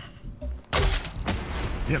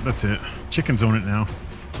 Yep, that's it. Chickens own it now.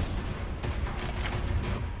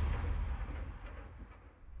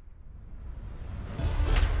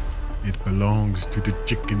 It belongs to the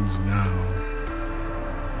chickens now.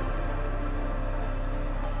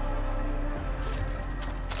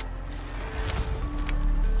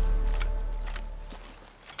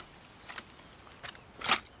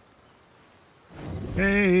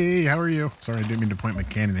 Hey, how are you? Sorry, I didn't mean to point my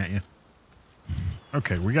cannon at you.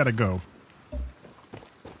 Okay, we gotta go.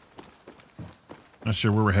 Not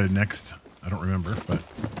sure where we're headed next. I don't remember, but...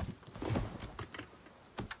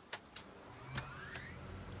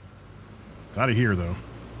 It's out of here, though.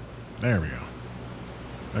 There we go.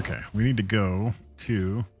 Okay, we need to go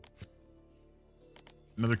to...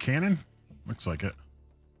 Another cannon? Looks like it.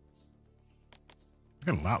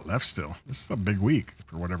 We got a lot left still. This is a big week,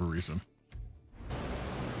 for whatever reason.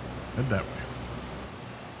 Head that way.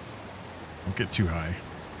 Don't get too high.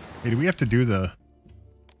 Hey, do we have to do the...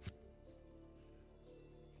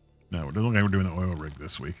 No, it doesn't look like we're doing the oil rig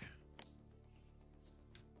this week.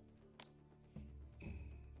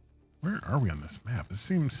 Where are we on this map? It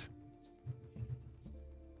seems...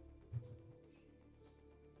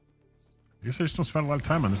 I guess I just don't spend a lot of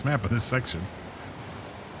time on this map in this section.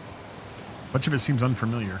 Much of it seems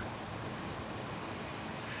unfamiliar.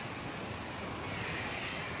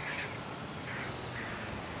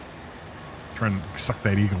 Trying to suck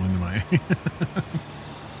that eagle into my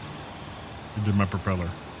into my propeller.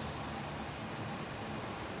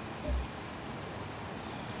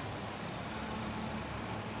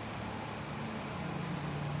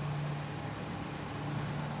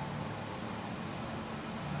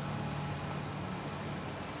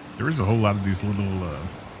 There is a whole lot of these little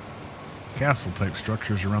castle type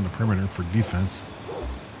structures around the perimeter for defense.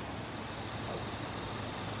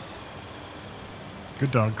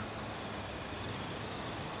 Good dog.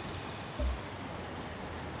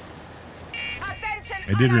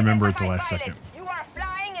 I did remember at the last second. You are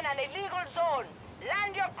flying in an illegal zone.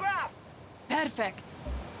 Land your craft. Perfect.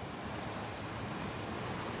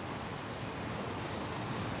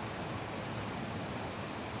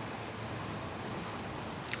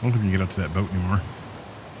 I don't think we can get up to that boat anymore.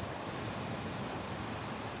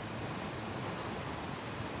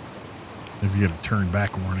 Maybe you get a turn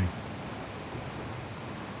back warning.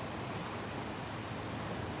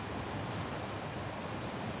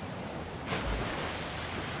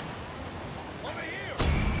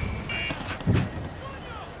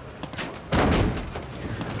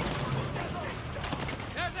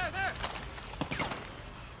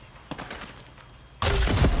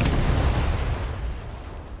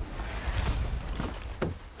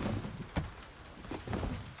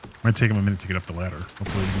 Might take him a minute to get up the ladder.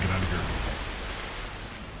 Hopefully we can get out of here.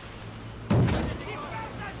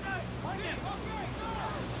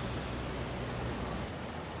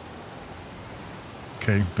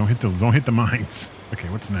 Okay, don't hit the mines. Okay,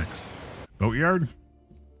 what's next? Boatyard?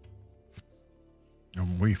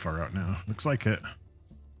 I'm way far out now. Looks like it.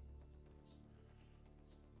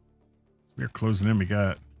 We're closing in. We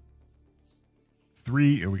got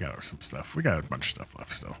 3. Oh, we got some stuff. We got a bunch of stuff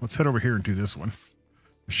left. So let's head over here and do this one.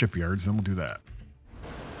 The shipyards, then we'll do that.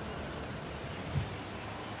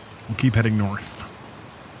 We'll keep heading north.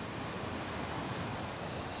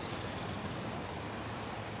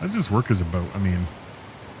 How does this work as a boat? I mean,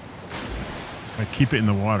 I keep it in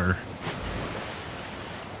the water.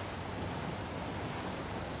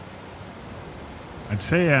 I'd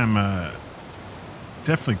say I'm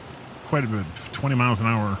definitely quite a bit, 20 miles an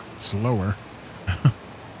hour slower.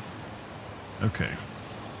 Okay.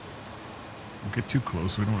 Don't get too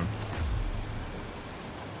close. We don't want to.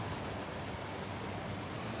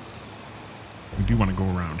 We do want to go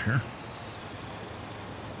around here.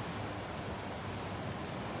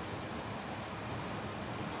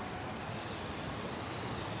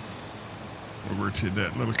 Over to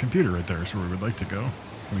that little computer right there is where we would like to go.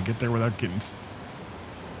 Can we get there without getting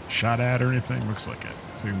shot at or anything? Looks like it.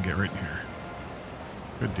 So we can get right in here.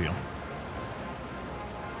 Good deal.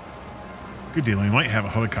 Good deal. We might have a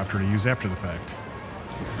helicopter to use after the fact.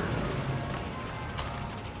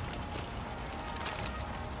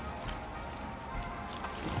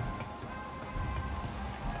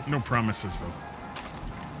 No promises, though.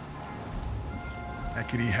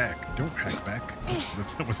 Hackety hack. Don't hack back. Oops,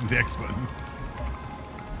 that wasn't the X button.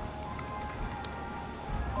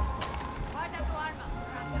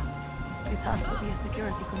 This has to be a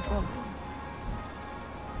security control room.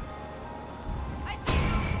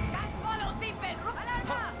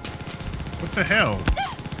 What the hell?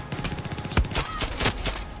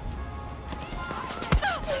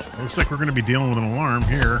 Looks like we're going to be dealing with an alarm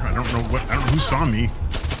here. I don't know who saw me.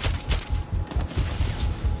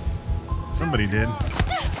 Somebody did.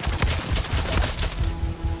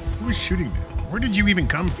 Who was shooting me? Where did you even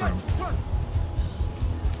come from?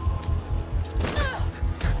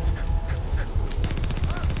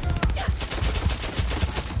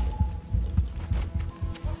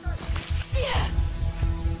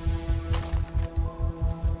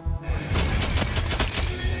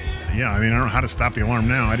 Yeah, I mean, I don't know how to stop the alarm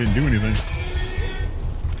now. I didn't do anything.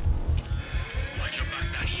 Watch your back,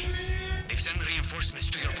 Danny. They've sent reinforcements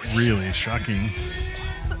to your position. Really shocking.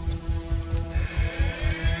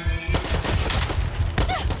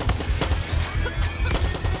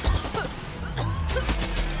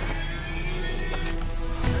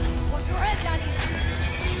 Watch your head, Danny.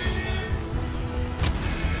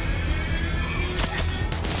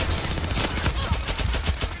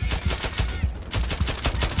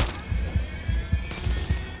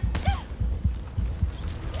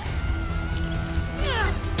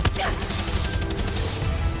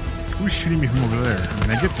 Who's shooting me from over there? I mean,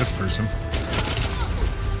 I get this person.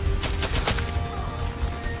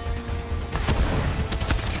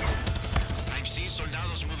 I've seen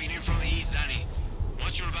soldados moving in from the east, Danny.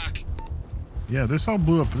 Watch your back. Yeah, this all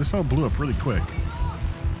blew up. This all blew up really quick.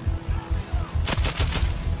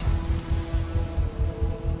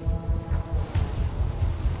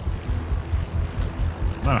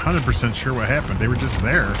 Not 100% sure what happened. They were just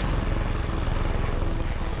there.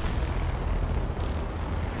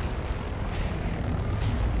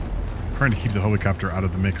 Trying to keep the helicopter out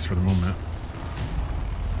of the mix for the moment.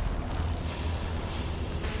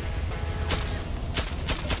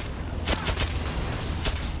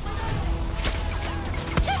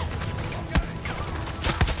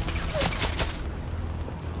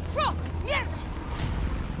 Truck! Mierda!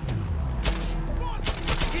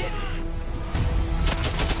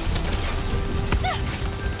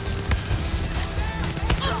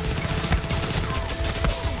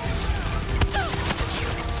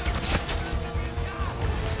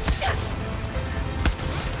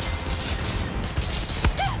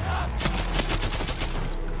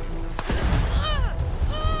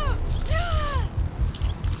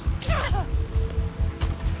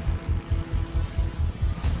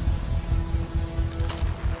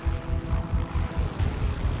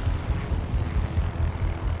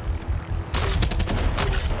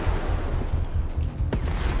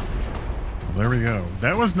 There we go.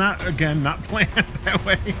 That was not, again, not planned that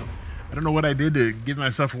way. I don't know what I did to give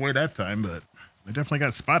myself away that time, but I definitely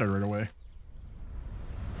got spotted right away.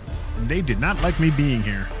 And they did not like me being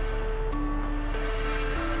here.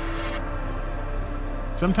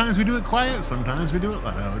 Sometimes we do it quiet, sometimes we do it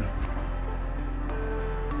loud.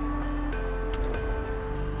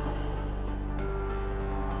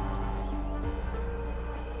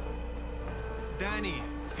 Danny,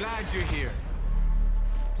 glad you're here.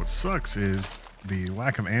 What sucks is the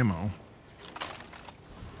lack of ammo.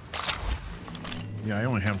 Yeah, I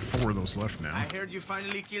only have 4 of those left now. I heard you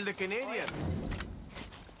finally killed a Canadian.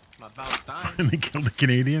 About time. Finally killed a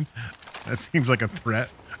Canadian. That seems like a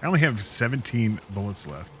threat. I only have 17 bullets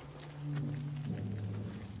left.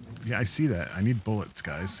 Yeah, I see that. I need bullets,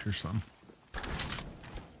 guys. Here's some.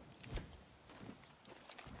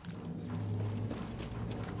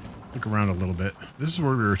 Look around a little bit. This is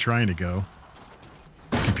where we were trying to go.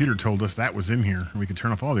 The computer told us that was in here and we could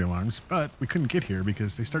turn off all the alarms, but we couldn't get here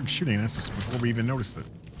because they started shooting at us before we even noticed it.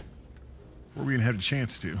 Before we even had a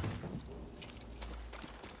chance to.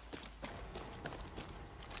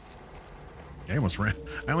 I almost ran.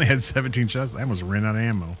 I only had 17 shots. I almost ran out of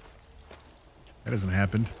ammo. That hasn't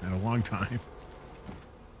happened in a long time.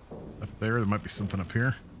 Up there might be something up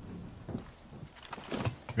here.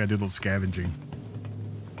 We gotta do a little scavenging.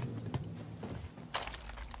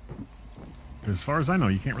 But as far as I know,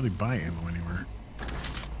 you can't really buy ammo anywhere.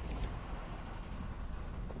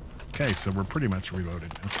 Okay, so we're pretty much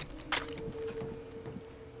reloaded now.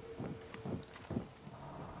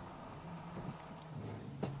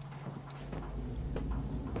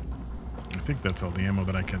 I think that's all the ammo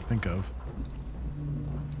that I can think of.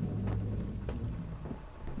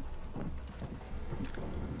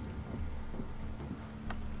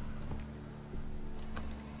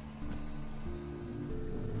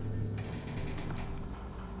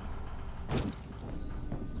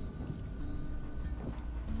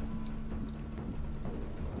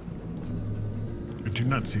 I do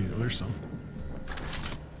not see it. There's some.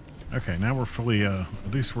 Okay, now we're fully, at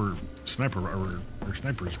least we're our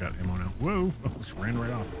sniper's got ammo now. Whoa, almost ran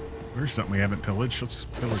right off. There's something we haven't pillaged. Let's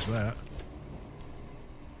pillage that.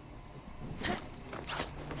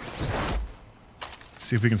 Let's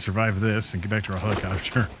see if we can survive this and get back to our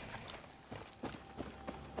helicopter.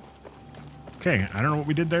 Okay, I don't know what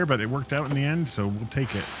we did there, but it worked out in the end, so we'll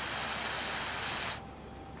take it.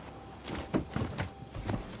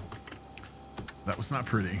 That was not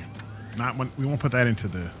pretty. Not when we won't put that into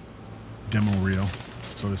the demo reel,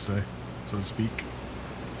 so to speak.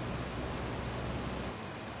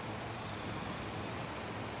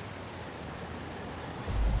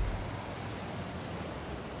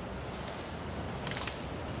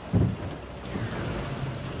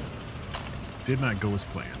 Did not go as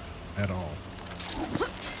planned at all.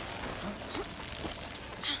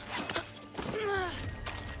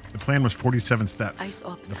 The plan was 47 steps.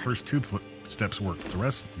 The first 2 steps worked. The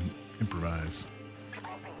rest, improvise.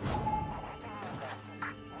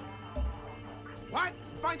 What?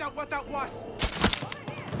 Find out what that was.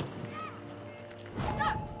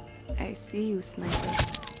 I see you, sniper.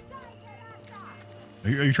 Are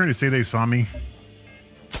you trying to say they saw me?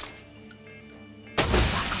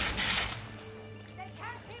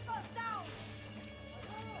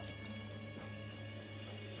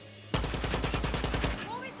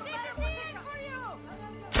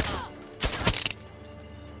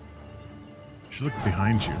 Look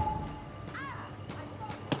behind you.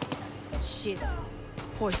 Shit.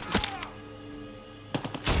 Horses.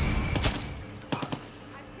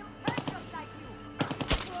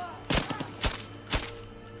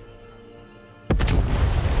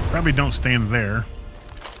 Probably don't stand there.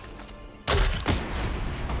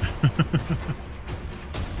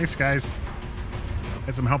 Thanks, guys.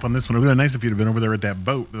 Had some help on this one. It would have been nice if you'd have been over there at that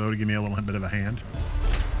boat, though, to give me a little bit of a hand.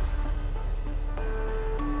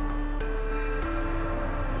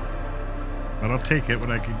 But I'll take it,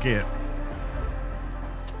 what I could get.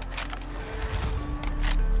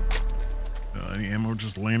 Any ammo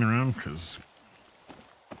just laying around? Because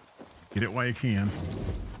get it while you can.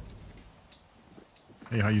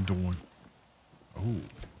 Hey, how you doing? Oh,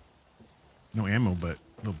 no ammo, but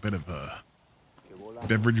a little bit of a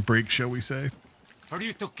beverage break, shall we say? Heard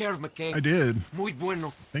you took care of McKay. I did. Muy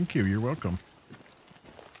bueno. Thank you. You're welcome.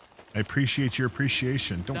 I appreciate your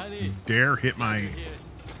appreciation. Don't dare hit my...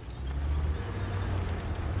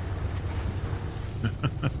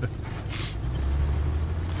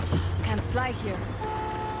 Can't fly here.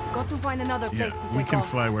 Got to find another place to take off. We can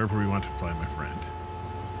fly wherever we want to fly, my friend.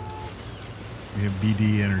 We have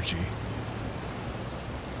BD energy.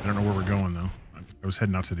 I don't know where we're going, though. I was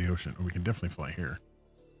heading out to the ocean. Oh, we can definitely fly here.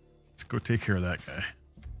 Let's go take care of that guy.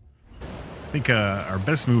 I think our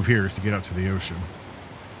best move here is to get out to the ocean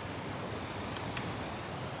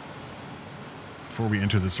before we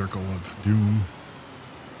enter the circle of doom.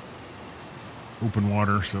 Open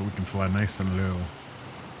water so we can fly nice and low.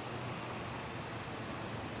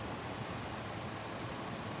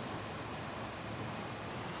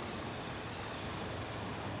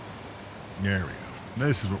 There we go.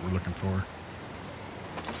 This is what we're looking for.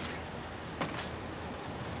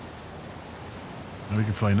 Now we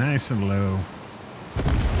can fly nice and low.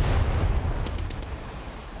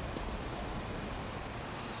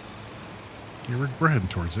 See, we're heading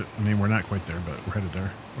towards it. I mean, we're not quite there, but we're headed there.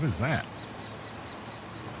 What is that?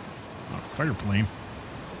 Oh, fighter plane.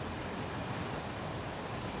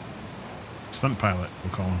 Stunt pilot,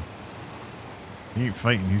 we'll call him. He ain't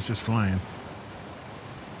fighting, he's just flying.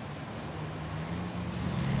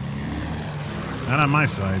 Not on my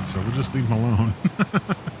side, so we'll just leave him alone.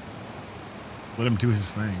 Let him do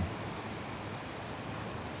his thing.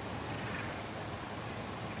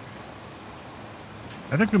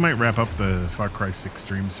 I think we might wrap up the Far Cry 6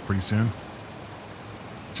 streams pretty soon.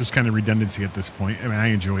 It's just kind of redundancy at this point. I mean, I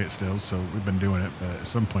enjoy it still, so we've been doing it, but at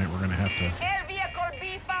some point we're going to have to Air vehicle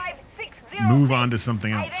B560. move on to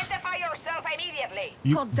something else. Identify yourself immediately.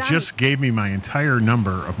 You God damn just gave me my entire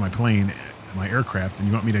number of my plane, my aircraft, and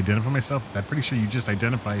you want me to identify myself? I'm pretty sure you just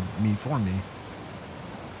identified me for me.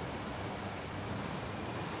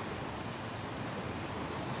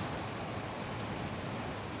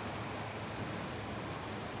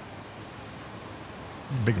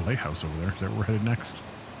 Big lighthouse over there. Is that where we're headed next?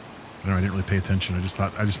 I don't know, I didn't really pay attention. I just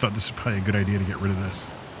thought this was probably a good idea to get rid of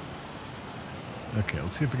this. Okay,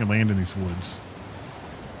 let's see if we can land in these woods.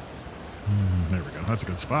 There we go. That's a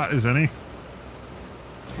good spot, is any?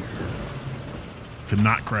 To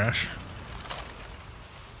not crash.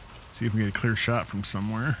 See if we can get a clear shot from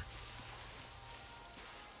somewhere.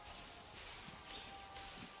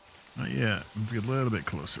 Not yet. Let's get a little bit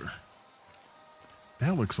closer.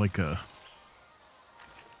 That looks like a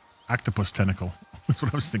octopus tentacle. That's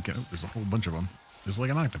what I was thinking. Oh, there's a whole bunch of them. Just like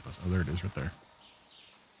an octopus. Oh, there it is right there.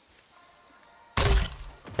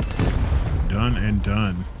 Done and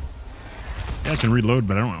done. Yeah, I can reload,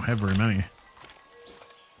 but I don't have very many.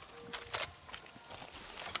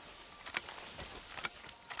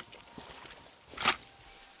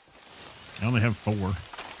 I only have 4.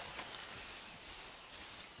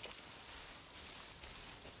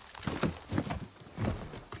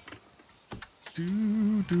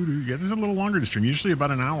 Yeah, this is a little longer to stream. Usually about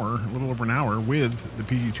an hour, a little over an hour with the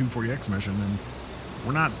PG-240X mission, and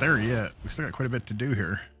we're not there yet. We still got quite a bit to do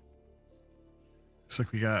here. Looks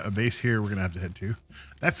like we got a base here we're going to have to head to.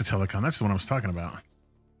 That's the telecom. That's the one I was talking about.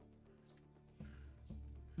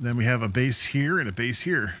 And then we have a base here and a base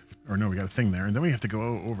here. Or no, we got a thing there. And then we have to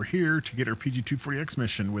go over here to get our PG-240X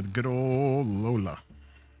mission with good old Lola.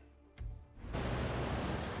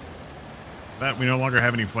 But we no longer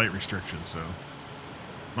have any flight restrictions, so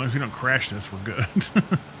as long as we don't crash this, we're good.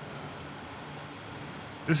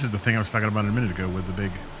 This is the thing I was talking about a minute ago with the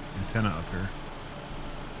big antenna up here.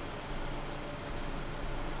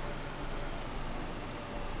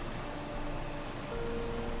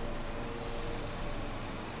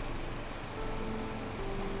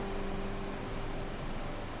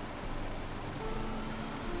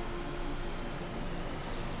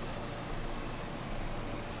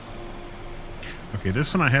 Okay,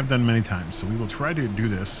 this one I have done many times, so we will try to do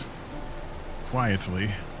this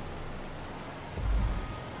quietly.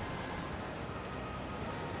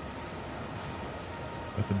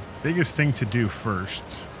 But the biggest thing to do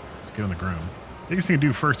first, let's get on the ground. The biggest thing to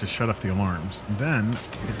do first is shut off the alarms, and then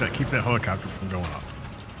keep that helicopter from going up.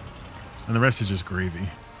 And the rest is just gravy.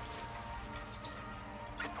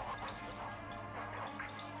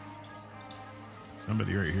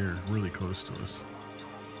 Somebody right here, really close to us.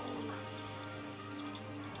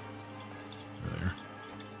 There.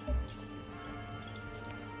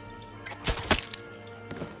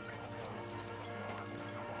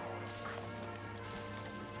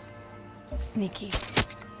 Sneaky.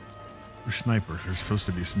 We're snipers. They're supposed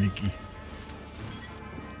to be sneaky.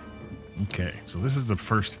 Okay, so this is the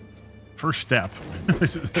first step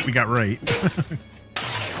that we got right.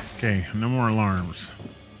 Okay, no more alarms.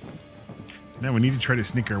 Now we need to try to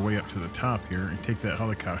sneak our way up to the top here and take that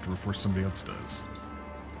helicopter before somebody else does.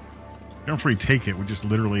 We don't really take it, we just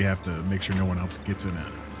literally have to make sure no one else gets in it.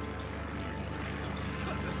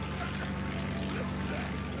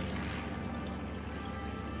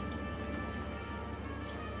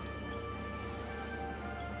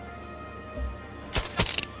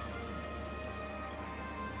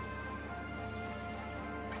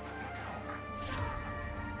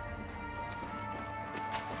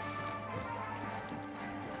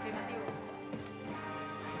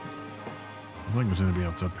 I don't think there's anybody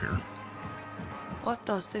else up here. What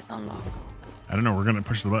does this unlock? I don't know. We're going to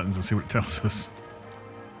push the buttons and see what it tells us.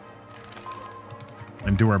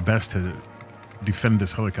 And do our best to defend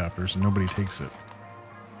this helicopter so nobody takes it.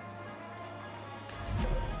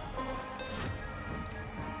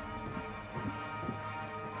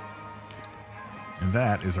 And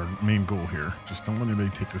that is our main goal here. Just don't let anybody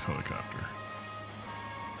take this helicopter.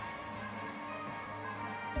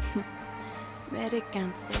 Medic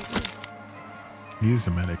can't save me. He is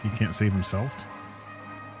a medic. He can't save himself.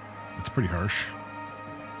 It's pretty harsh.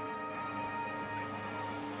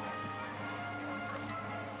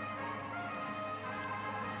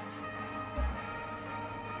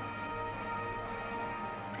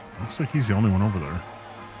 Looks like he's the only one over there.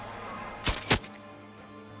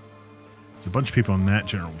 There's a bunch of people in that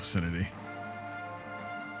general vicinity.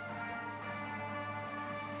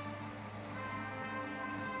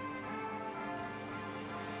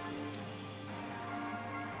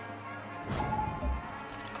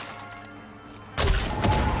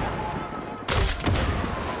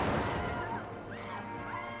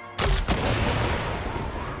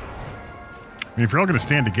 I mean, if you're all going to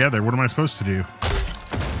stand together, what am I supposed to do?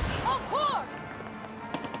 Of course.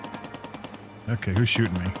 Okay, who's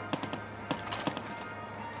shooting me?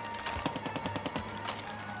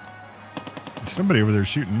 There's somebody over there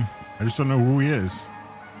shooting. I just don't know who he is.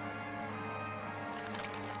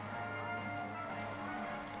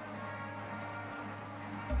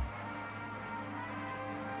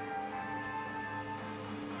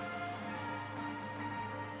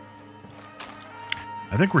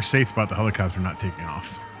 I think we're safe about the helicopter not taking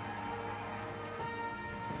off.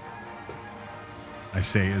 I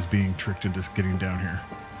say as being tricked into getting down here.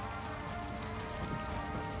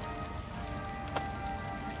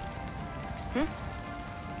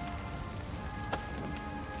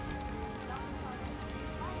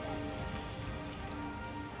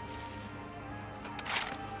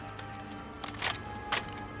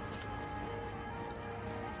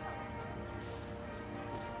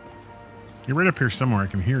 You're right up here somewhere. I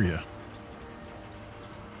can hear you.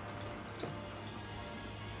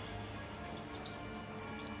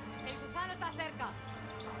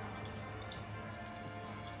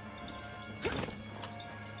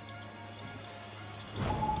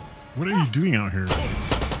 What are you doing out here?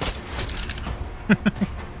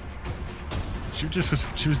 She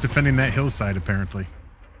was defending that hillside apparently.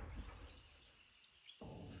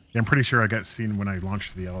 Yeah, I'm pretty sure I got seen when I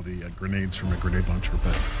launched all the grenades from a grenade launcher,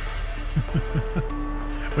 but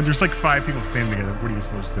when there's like 5 people standing together, what are you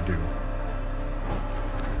supposed to do?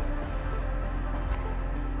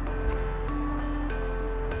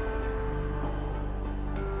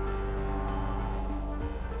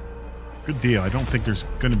 Good deal. I don't think there's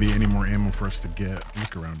going to be any more ammo for us to get.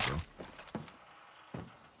 Look around, bro.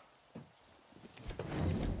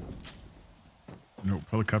 Nope,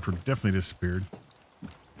 helicopter definitely disappeared.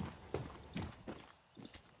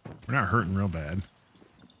 We're not hurting real bad.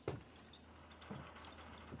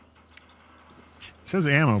 It says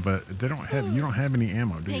ammo, but they don't have. You don't have any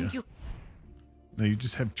ammo, do you? Thank you. No, you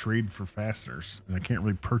just have trade for fasteners, and I can't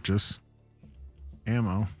really purchase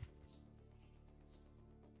ammo.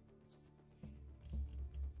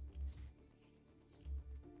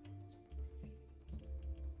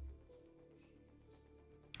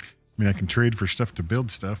 I mean, I can trade for stuff to build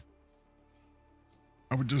stuff.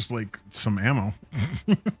 I would just like some ammo.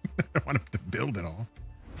 I don't want to build it all.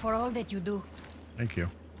 For all that you do. Thank you.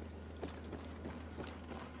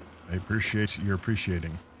 I appreciate your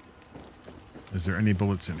appreciating. Is there any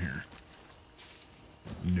bullets in here?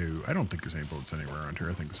 No, I don't think there's any bullets anywhere around here.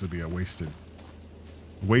 I think this would be a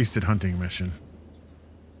wasted hunting mission.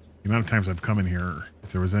 The amount of times I've come in here,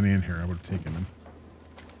 if there was any in here, I would have taken them.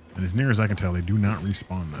 And as near as I can tell, they do not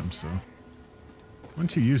respawn them, so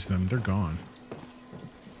once you use them, they're gone.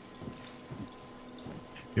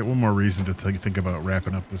 Get one more reason to think about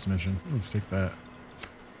wrapping up this mission. Let's take that.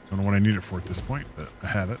 Don't know what I need it for at this point, but I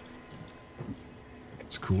have it.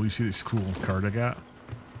 It's cool. You see this cool card I got?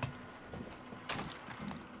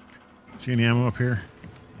 See any ammo up here?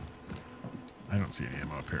 I don't see any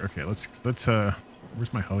ammo up here. Okay, let's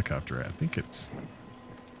where's my helicopter at? I think it's...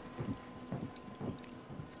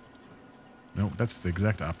 Nope, that's the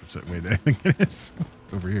exact opposite way that I think it is.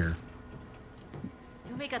 It's over here.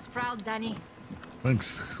 You make us proud, Danny.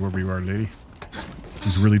 Thanks, whoever you are, lady.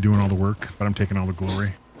 Who's really doing all the work, but I'm taking all the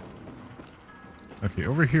glory. Okay,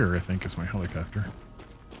 over here, I think, is my helicopter.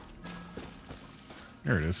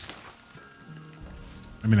 There it is.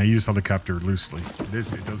 I mean, I use helicopter loosely.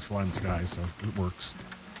 It does fly in the sky, so it works.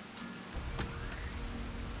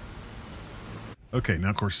 Okay, now,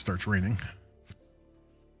 of course, it starts raining.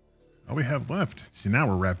 All we have left. See, now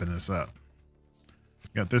we're wrapping this up.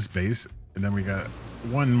 We got this base, and then we got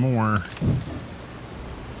one more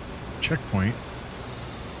checkpoint.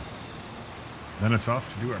 Then it's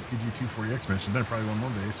off to do our PG-240X mission. Then probably one more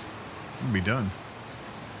base. We'll be done.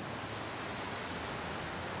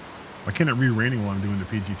 Why can't it be raining while I'm doing the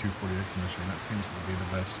PG-240X mission? That seems to be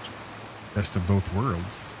the best of both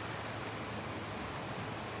worlds.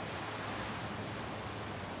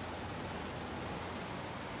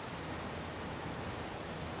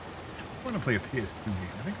 I want to play a PS2 game.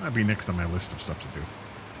 I think that'd be next on my list of stuff to do.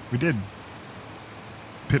 We did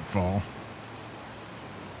Pitfall.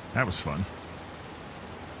 That was fun.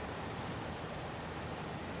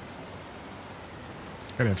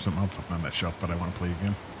 Gotta have something else up on that shelf that I want to play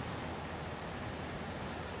again.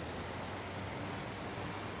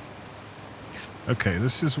 Okay,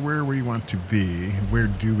 this is where we want to be. Where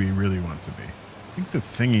do we really want to be? I think the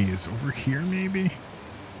thingy is over here, maybe? You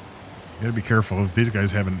gotta be careful if these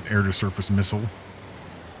guys have an air-to-surface missile.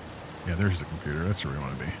 Yeah, there's the computer. That's where we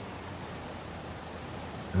want to be.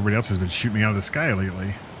 Everybody else has been shooting me out of the sky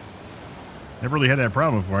lately. Never really had that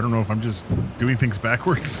problem before. I don't know if I'm just doing things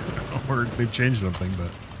backwards or they've changed something,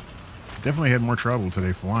 but definitely had more trouble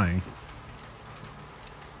today flying.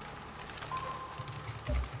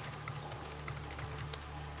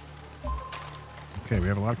 Okay, we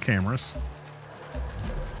have a lot of cameras.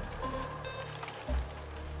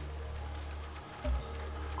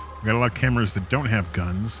 We got a lot of cameras that don't have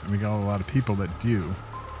guns, and we got a lot of people that do.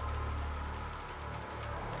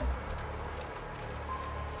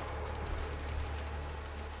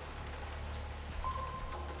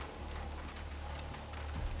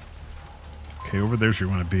 Okay, over there's where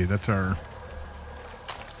we want to be. That's our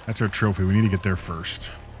trophy. We need to get there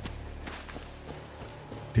first.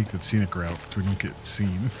 Take the scenic route so we don't get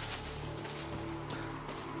seen.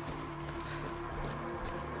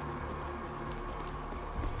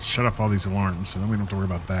 Shut off all these alarms, so then we don't have to worry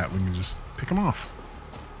about that. We can just pick them off.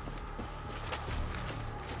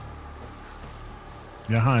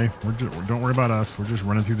 Yeah, hi. Don't worry about us. We're just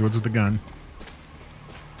running through the woods with a gun.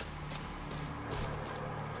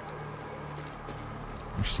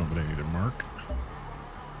 There's somebody I need to mark.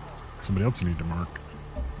 Somebody else I need to mark.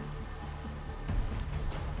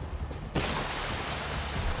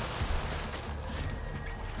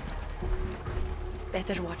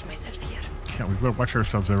 Better watch myself here. Yeah, we've got to watch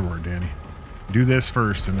ourselves everywhere, Danny. Do this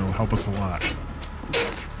first, and it'll help us a lot.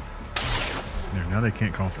 There, now they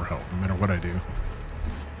can't call for help, no matter what I do.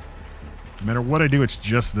 No matter what I do, it's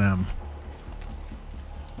just them.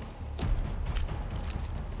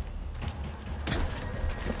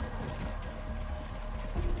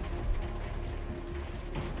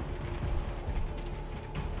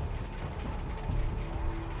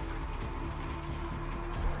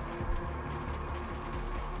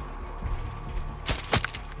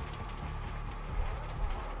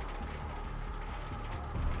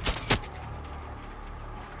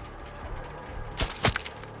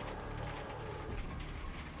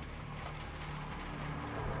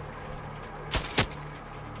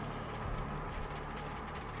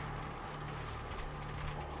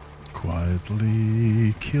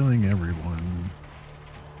 Quietly killing everyone.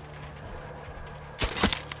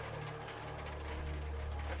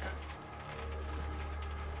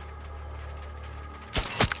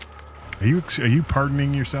 Are you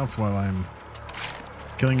pardoning yourself while I'm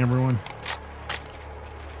killing everyone?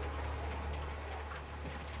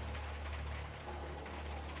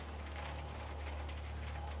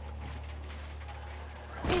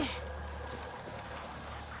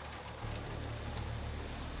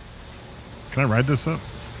 Can I ride this up?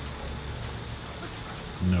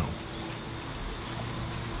 No.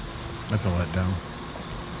 That's a letdown.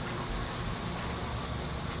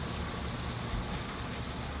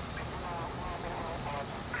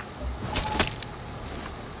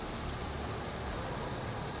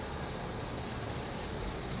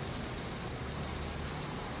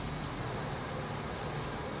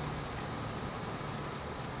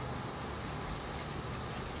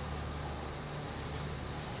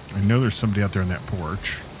 I know there's somebody out there on that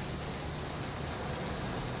porch.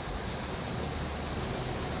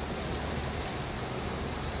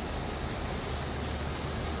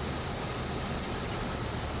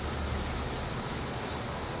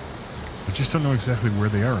 I just don't know exactly where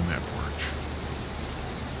they are on that porch.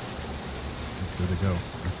 There they go,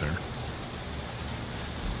 right there.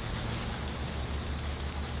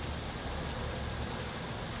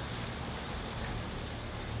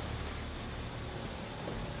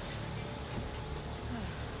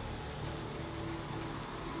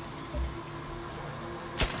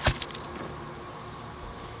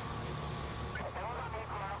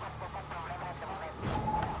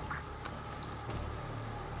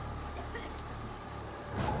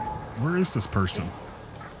 Where is this person?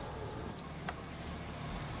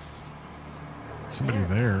 Somebody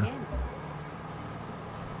there.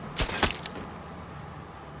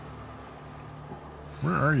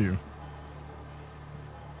 Where are you?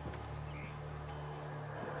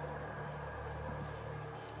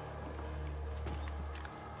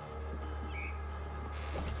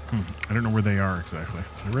 I don't know where they are exactly.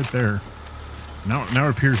 They're right there. Now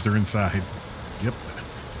it appears they're inside. Yep.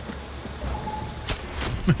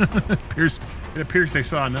 It appears they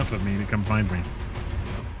saw enough of me to come find me.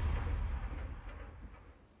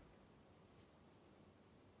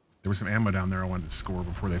 There was some ammo down there I wanted to score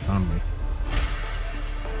before they found me.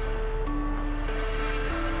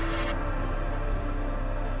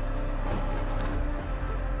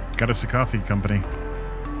 Got us a coffee company.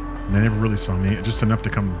 And they never really saw me. Just enough to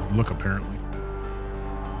come look, apparently.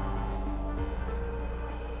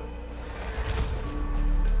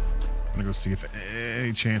 I'm gonna go see if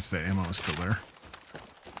any chance that ammo is still there.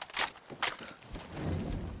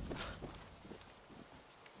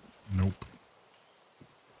 Nope.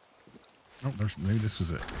 Oh, maybe this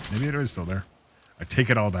was it. Maybe it is still there. I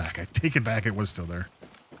take it all back. I take it back. It was still there.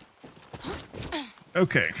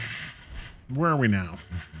 Okay. Where are we now?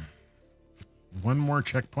 One more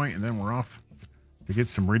checkpoint and then we're off to get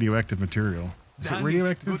some radioactive material. Is it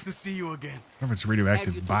radioactive? Good to see you again. I don't know if it's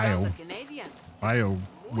radioactive bio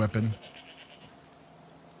weapon.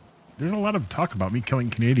 There's a lot of talk about me killing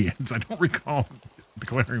Canadians. I don't recall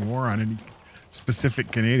declaring war on any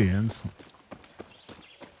specific Canadians.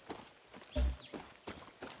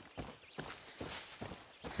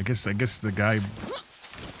 I guess the guy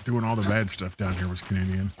doing all the bad stuff down here was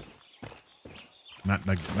Canadian. Not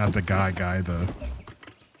the guy, the guy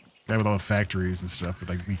with all the factories and stuff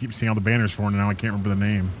that we keep seeing all the banners for, and now I can't remember the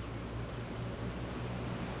name.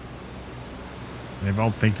 They've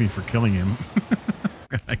all thanked me for killing him.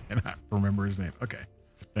 I cannot remember his name. Okay.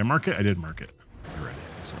 Did I mark it? I did mark it. You're ready.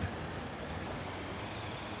 This way.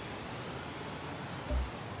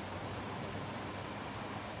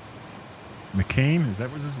 McCain? Is that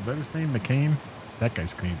his name? McCain? That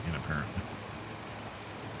guy's Canadian, apparently.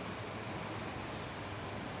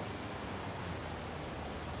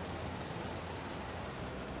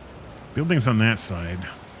 Buildings on that side.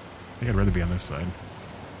 I think I'd rather be on this side.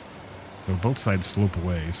 Though both sides slope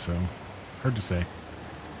away, so hard to say.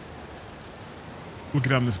 We'll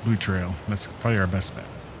get on this blue trail. That's probably our best bet.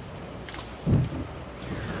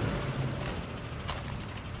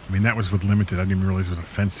 I mean, that was with limited. I didn't even realize there was a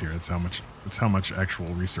fence here. That's how much actual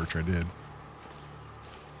research I did.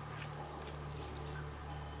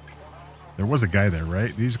 There was a guy there, right?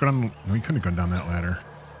 Did he just go down? No, he couldn't have gone down that ladder.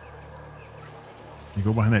 You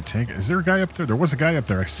go behind that tank. Is there a guy up there? There was a guy up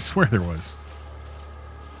there. I swear there was.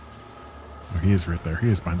 Oh, he is right there. He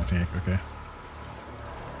is behind the tank. Okay.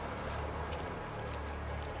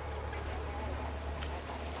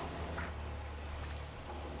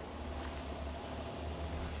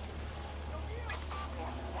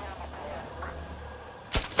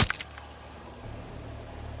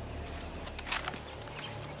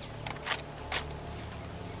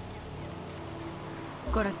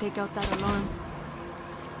 Gotta take out that alarm.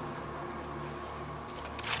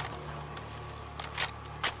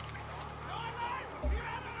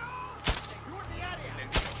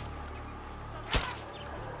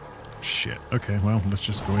 Shit. Okay, well, let's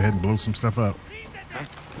just go ahead and blow some stuff up.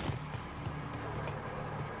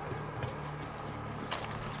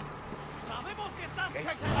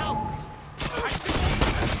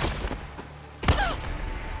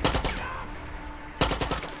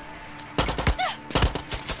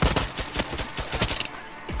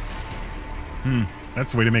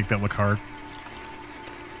 That's the way to make that look hard.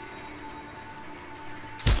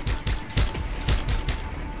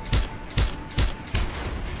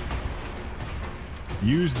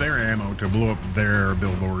 Use their ammo to blow up their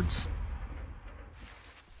billboards.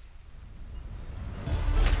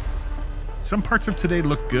 Some parts of today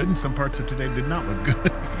look good, and some parts of today did not look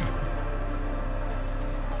good.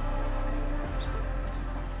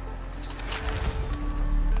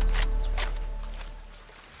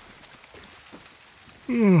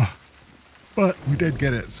 But we did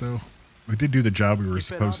get it, so we did do the job we were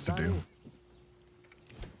supposed to do.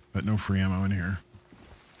 But no free ammo in here.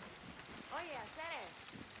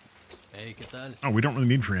 Oh, we don't really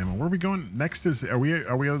need free ammo. Where are we going? Next is are we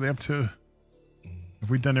up to? Have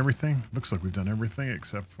we done everything? Looks like we've done everything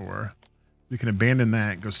except for we can abandon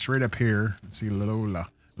that. Go straight up here and see Lola.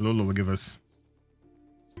 Lola will give us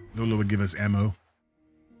ammo.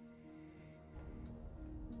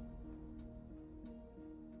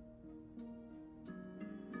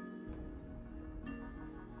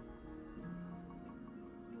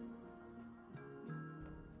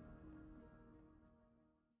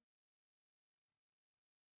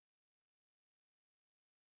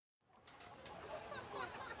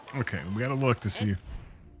 Okay, we gotta look to see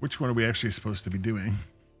which one are we actually supposed to be doing.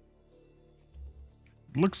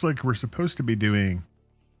 It looks like we're supposed to be doing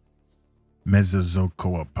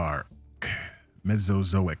Mesozoic Park.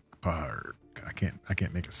 Mesozoic Park. I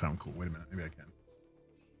can't make it sound cool. Wait a minute, maybe I can.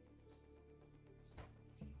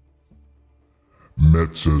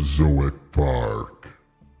 Mesozoic Park.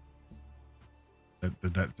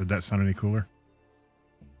 Did that sound any cooler?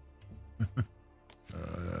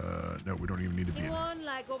 No, we don't even need to be in it. Anyone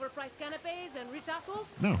like overpriced canapes and rich assholes?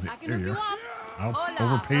 No, I can there hook you you are. up. I'll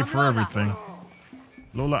Hola, overpay I'm for Lola. everything.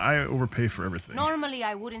 Lola, I overpay for everything. Normally,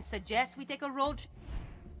 I wouldn't suggest we take a road trip.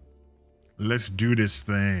 Let's do this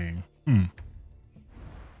thing. Oh.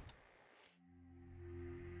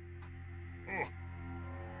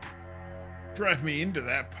 Drive me into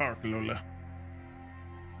that park, Lola.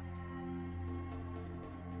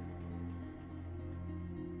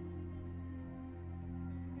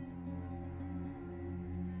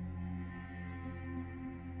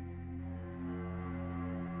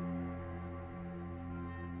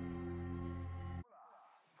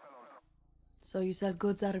 So you sell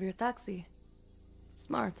goods out of your taxi.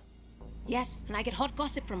 Smart. Yes, and I get hot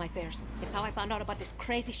gossip from my fares. It's how I found out about this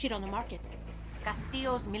crazy shit on the market.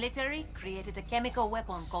 Castillo's military created a chemical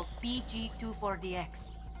weapon called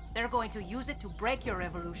PG-24DX. They're going to use it to break your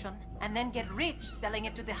revolution and then get rich selling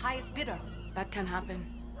it to the highest bidder. That can happen.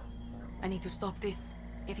 I need to stop this.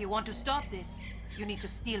 If you want to stop this, you need to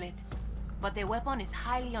steal it. But the weapon is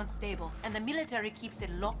highly unstable, and the military keeps it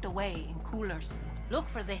locked away in coolers. Look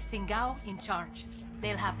for the Singao in charge.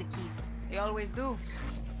 They'll have the keys. They always do.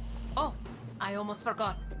 Oh, I almost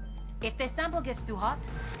forgot. If the sample gets too hot,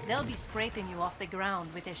 they'll be scraping you off the ground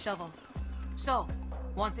with a shovel. So,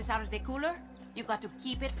 once it's out of the cooler, you got to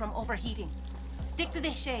keep it from overheating. Stick to the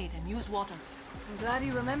shade and use water. I'm glad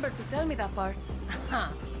you remembered to tell me that part.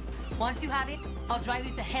 Once you have it, I'll drive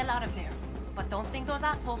you the hell out of there. But don't think those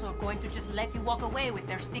assholes are going to just let you walk away with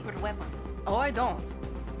their secret weapon. Oh, I don't.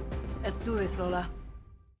 Let's do this, Lola.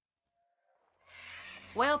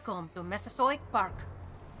 Welcome to Mesozoic Park.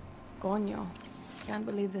 Coño. Can't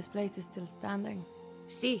believe this place is still standing.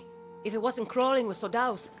 See, if it wasn't crawling with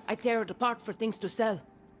Sodaos, I'd tear it apart for things to sell.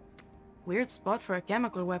 Weird spot for a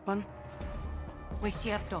chemical weapon. Muy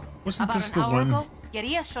cierto. Wasn't About this an the hour one- ago,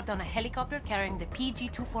 Yara shot down a helicopter carrying the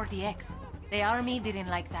PG-24DX. The army didn't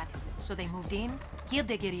like that, so they moved in, killed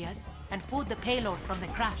the guerrillas, and pulled the payload from the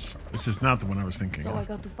crash. This is not the one I was thinking So I of.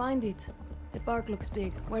 got to find it. The park looks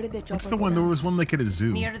big. Where did they chop What's the one? There was one like at a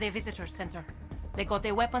zoo. Near the visitor center. They got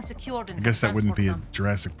their weapon secured I until guess that wouldn't be a transport comes.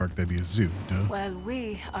 Jurassic Park, that'd be a zoo, duh. Well,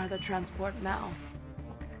 we are the transport now.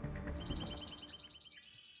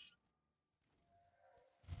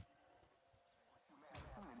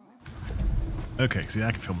 Okay, see,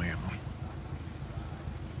 I can fill my ammo.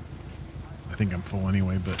 I think I'm full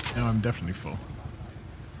anyway, but no, I'm definitely full.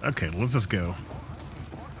 Okay, let's just go.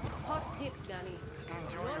 Hot tip, Danny.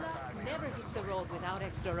 Lola never hits the road without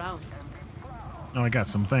extra rounds. Oh, I got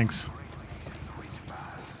some, thanks.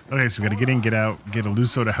 Okay, so we gotta get in, get out, get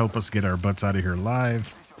Eluso to help us get our butts out of here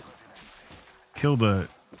alive. Kill the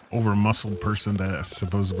over-muscled person that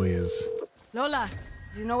supposedly is... Lola,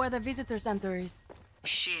 do you know where the visitor center is?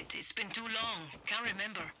 Shit, it's been too long. Can't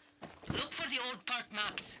remember. Look for the old park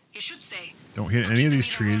maps. It should say. Don't hit any of these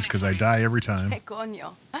trees, because I die every time. Hey,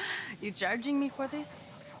 coño. You charging me for this?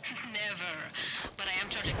 Never. But I am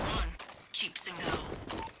charging Juan. Cheap Singao.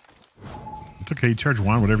 It's okay, you charge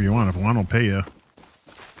Juan whatever you want. If Juan will pay you,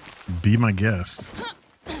 be my guest.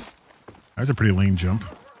 That's a pretty lame jump.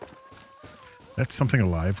 That's something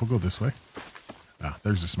alive. We'll go this way. Ah,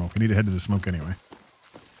 there's the smoke. We need to head to the smoke anyway.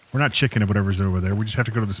 We're not chicken at whatever's over there. We just have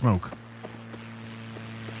to go to the smoke.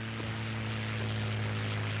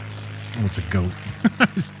 Oh, it's a goat.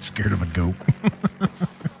 I'm scared of a goat.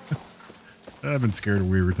 I've been scared of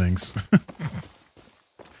weird things.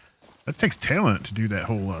 That takes talent to do that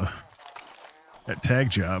whole that tag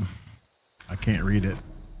job. I can't read it.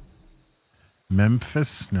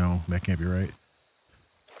 Memphis? No, that can't be right.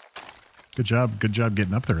 Good job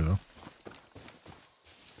getting up there though.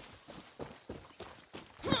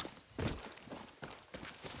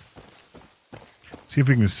 See if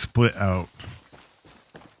we can split out.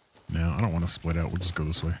 No, I don't want to split out. We'll just go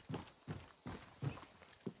this way.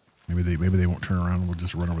 Maybe they won't turn around. We'll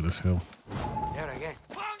just run over this hill.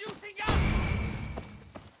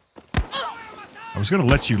 I was gonna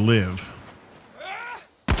let you live.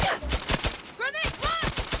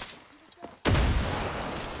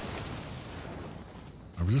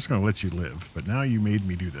 I was just gonna let you live, but now you made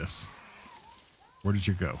me do this. Where did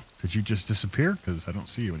you go? Did you just disappear? Because I don't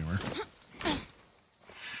see you anywhere. I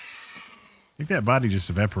think that body just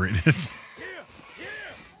evaporated.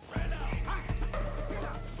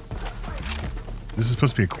 This is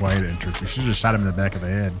supposed to be a quiet entrance. We should have just shot him in the back of the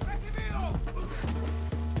head.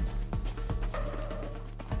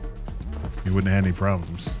 He wouldn't have had any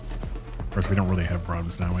problems. Of course, we don't really have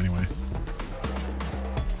problems now anyway.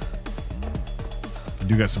 We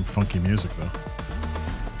do got some funky music, though.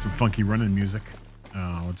 Some funky running music.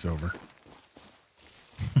 Oh, it's over.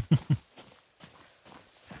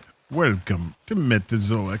 Welcome to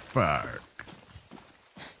Metazoic Park.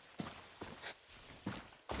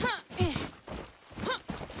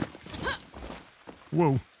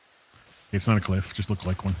 Whoa. It's not a cliff, just looked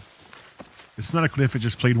like one. It's not a cliff, it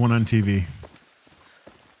just played one on TV.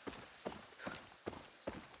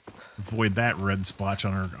 Let's avoid that red splotch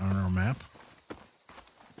on our map.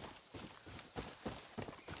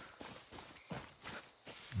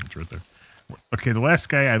 It's right there. Okay, the last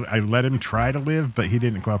guy, I let him try to live, but he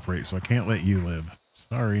didn't cooperate, so I can't let you live.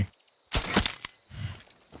 Sorry.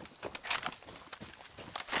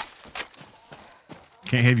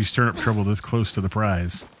 Can't have you stirring up trouble this close to the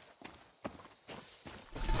prize.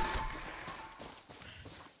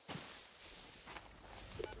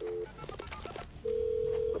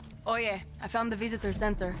 Oh yeah, I found the visitor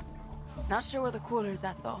center. Not sure where the cooler is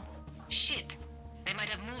at though. Shit. They might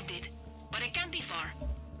have moved it, but it can't be far.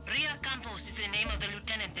 Ria Campos is the name of the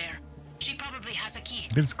lieutenant there. She probably has a key.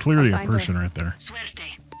 It's clearly a person right there.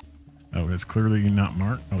 Suerte. Oh, it's clearly not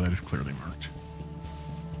marked? Oh, that is clearly marked.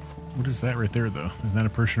 What is that right there, though? Is that a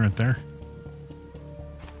person right there?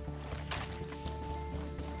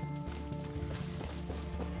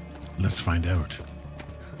 Let's find out.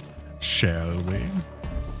 Shall we?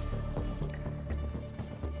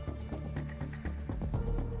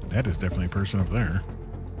 That is definitely a person up there.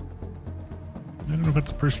 I don't know if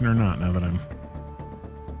that's a person or not now that I'm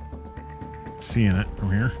seeing it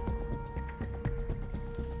from here.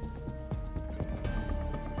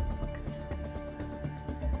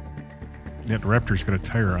 That raptor's got a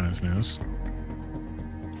tire on his nose.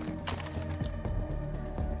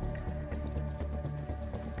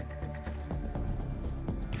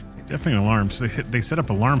 Definitely an alarm. So they set up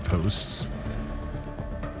alarm posts.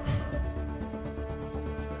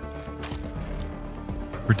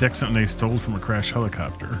 Protect something they stole from a crashed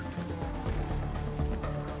helicopter.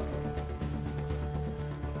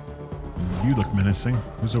 You look menacing.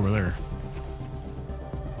 Who's over there?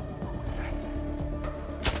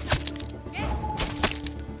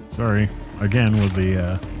 Sorry. Again, with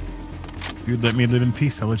the, if you'd let me live in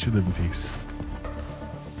peace, I'll let you live in peace.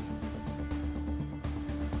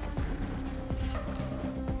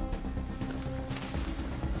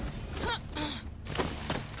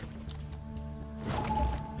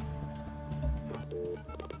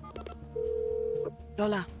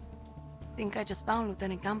 Lola, think I just found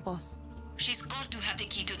Lieutenant Campos. She's got to have the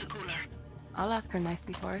key to the cooler. I'll ask her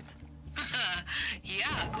nicely for it.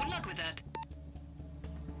 Yeah, good luck with that.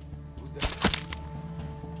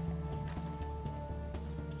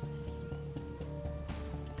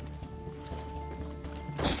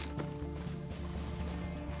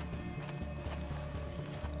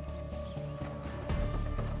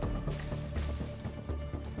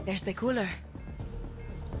 There's the cooler.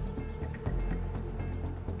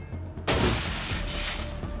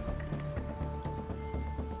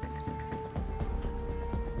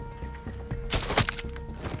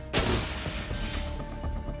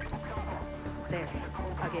 There,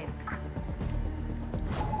 again.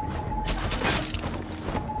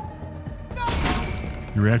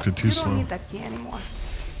 You reacted too You slow. don't need that key anymore.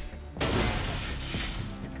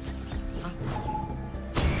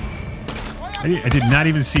 I did not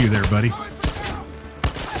even see you there, buddy.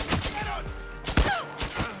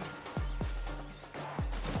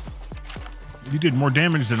 You did more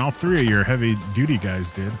damage than all three of your heavy-duty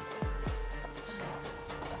guys did.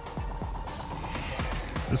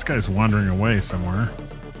 This guy's wandering away somewhere.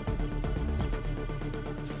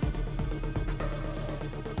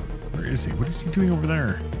 Where is he? What is he doing over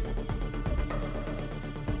there?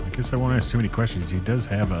 I guess I won't ask too many questions. He does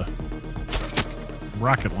have a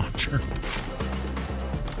rocket launcher.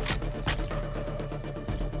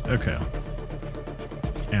 Okay.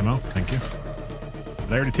 Ammo, thank you.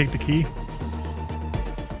 Did I already take the key?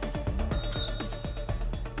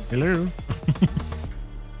 Hello?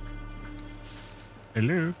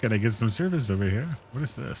 Hello? Can I get some service over here? What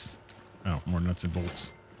is this? Oh, more nuts and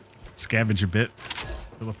bolts. Scavenge a bit.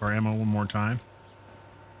 Fill up our ammo one more time.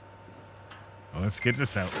 Well, let's get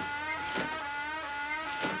this out.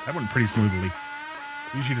 That went pretty smoothly.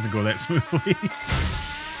 Usually doesn't go that smoothly.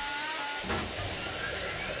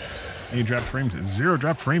 Any drop frames? 0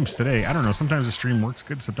 drop frames today. I don't know. Sometimes the stream works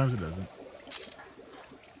good. Sometimes it doesn't.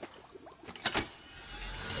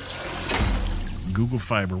 Google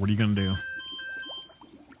Fiber. What are you going to do?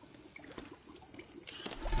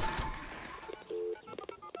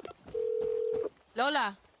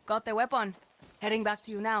 Lola, got the weapon. Heading back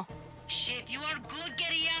to you now. Shit, you are good,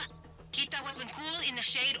 guerrilla. Keep that weapon cool in the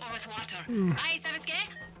shade or with water. Ay, ¿sabes qué?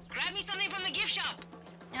 Grab me something from the gift shop.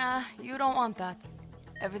 You don't want that.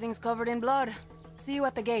 Everything's covered in blood. See you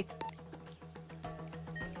at the gate.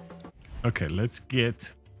 Okay, let's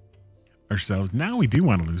get ourselves. Now we do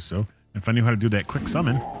want to lose, so if I knew how to do that quick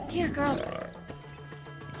summon. Here, girl.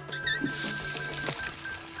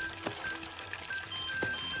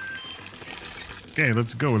 Okay,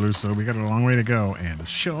 let's go, Luso. We got a long way to go and a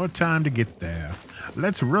short time to get there.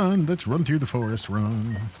 Let's run. Let's run through the forest.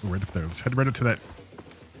 Run. Go right up there. Let's head right up to that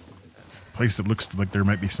place that looks like there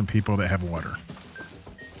might be some people that have water.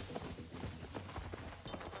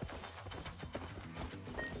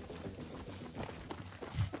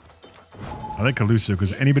 I like Luso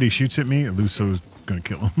because anybody shoots at me, Luso's gonna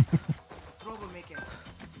kill him.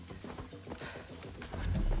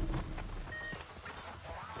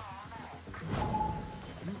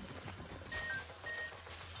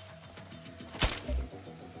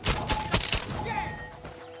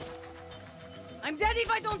 I'm dead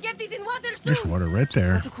if I don't get these in water soon. There's water right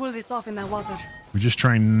there. Got to cool this off in that water. We're just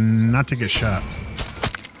trying not to get shot.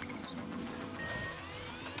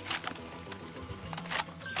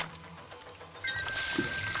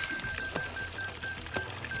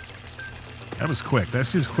 That was quick. That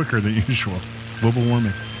seems quicker than usual. Global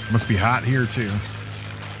warming. Must be hot here too.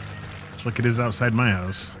 Just like it is outside my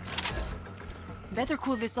house. Better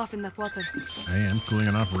cool this off in that water. I am cooling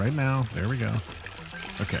it off right now. There we go.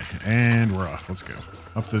 Okay, and we're off. Let's go.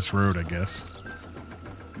 Up this road, I guess.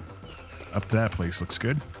 Up to that place. Looks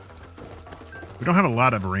good. We don't have a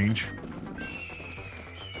lot of range.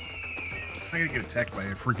 I'm gonna get attacked by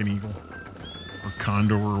a freaking eagle. Or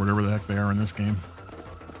condor, or whatever the heck they are in this game.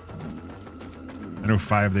 I know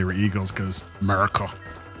 5 they were eagles, because America.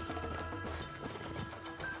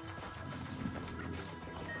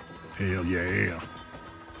 Hell yeah.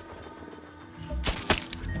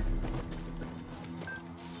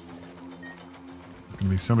 There's gonna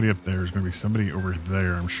be somebody up there. There's gonna be somebody over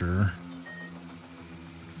there, I'm sure.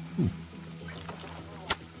 Ooh.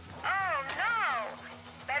 Oh no!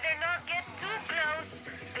 Better not get too close.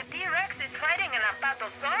 The T-Rex is fighting an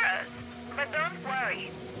Apatosaurus. But don't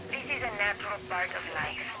worry. This is a natural part of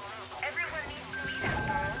life. Everyone needs to eat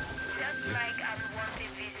after all. Just like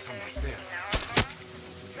unwanted visitors in our home.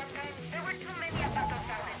 Sometimes there were too many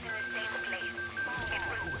Apatosaurus in the same place. It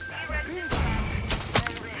was T-Rex's fault.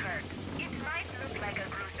 All hurt. It might look like a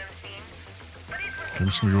gruesome scene, but it was I'm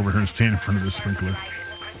just gonna go over here and stand in front of this sprinkler. life in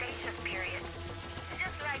the Cretaceous period.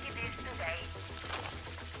 Just like it is today.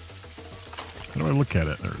 How do I look at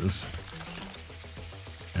it? There it is.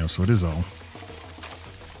 Yeah, so it is all.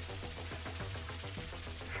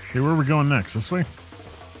 Okay, where are we going next? This way?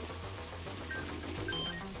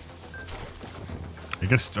 I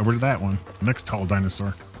guess over to that one. Next tall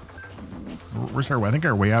dinosaur. Where's our way? I think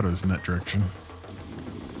our way out is in that direction.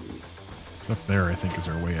 Up there, I think, is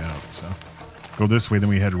our way out. So go this way, then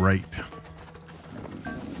we head right.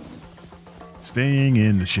 Staying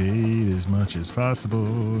in the shade as much as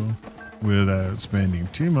possible without spending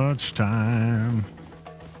too much time.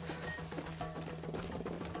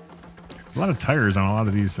 A lot of tires on a lot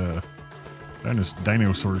of these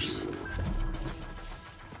dinosaurs.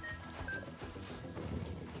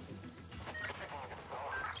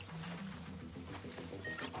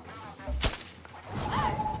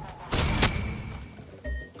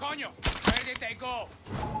 Coño, where did they go?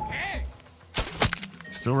 Hey!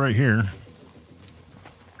 Still right here.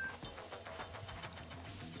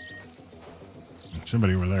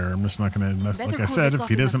 Somebody over there. I'm just not going to mess. Better Like I cool said, this if off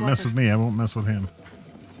he in the doesn't mess water. with me, I won't mess with him.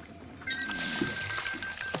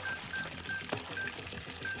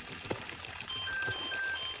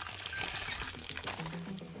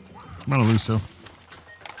 Come on, Luso.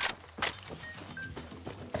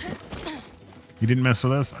 You didn't mess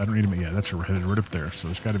with us? I don't need him. Yeah, that's headed right up there. So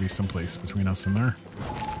there's got to be some place between us and there.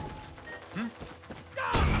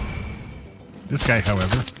 This guy,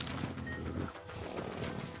 however,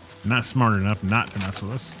 not smart enough not to mess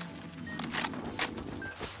with us.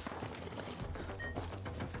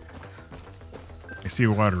 I see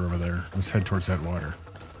water over there. Let's head towards that water.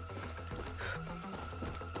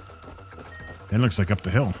 It looks like up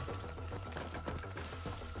the hill.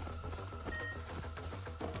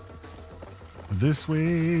 This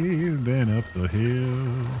way, then up the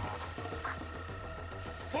hill.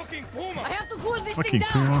 Fucking Puma! I have to cool this Fucking thing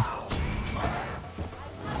down. Puma.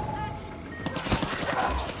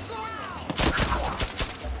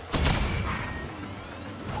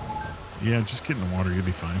 Yeah, just get in the water, you'll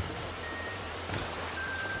be fine.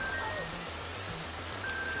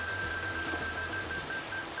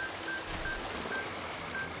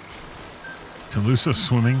 To Luso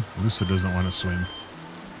swimming? Luso doesn't want to swim.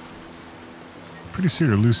 Pretty sure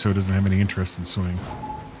Luso doesn't have any interest in swimming.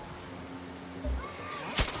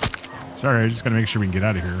 Sorry, I just gotta make sure we can get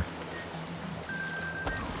out of here.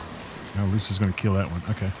 Oh, Lucy's gonna kill that one.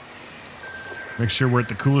 Okay. Make sure we're at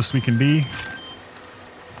the coolest we can be.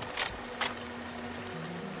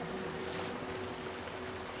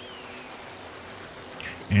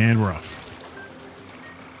 And we're off.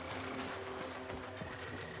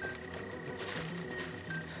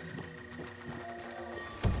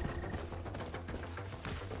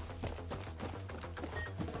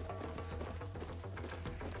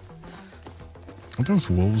 Aren't those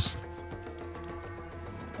wolves?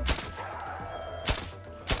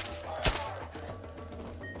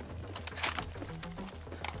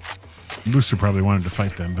 Lucy probably wanted to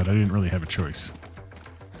fight them, but I didn't really have a choice.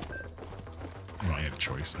 Well, I had a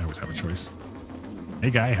choice. I always have a choice.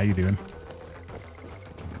 Hey, guy, how you doing?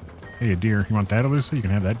 Hey, a deer. You want that, Lucy? You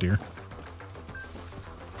can have that deer.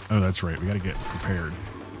 Oh, that's right. We got to get prepared.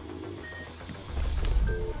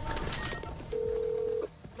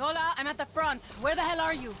 Lola, I'm at the front. Where the hell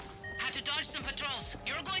are you? Had to dodge some patrols.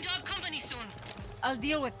 You're going to have company soon. I'll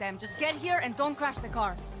deal with them. Just get here and don't crash the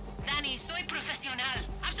car. Danny, soy profesional.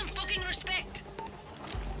 Have some fucking respect.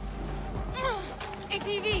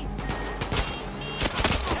 ATV!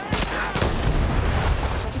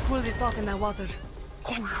 Try to pull this off in that water.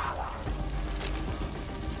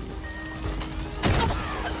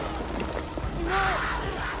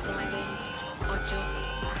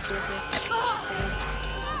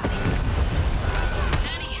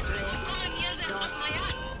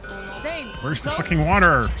 Where's the fucking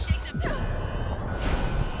water?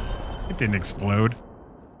 It didn't explode.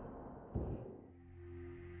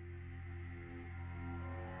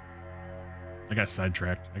 I got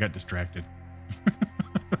sidetracked. I got distracted.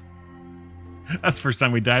 That's the first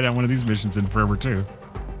time we died on one of these missions in forever, too.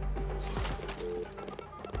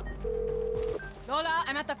 Lola,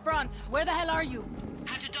 I'm at the front. Where the hell are you?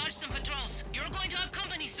 Had to dodge some patrols. You're going to have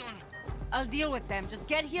company soon. I'll deal with them. Just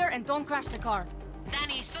get here and don't crash the car.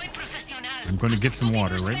 Danny, soy profesional. I'm going to get some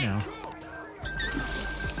water right now.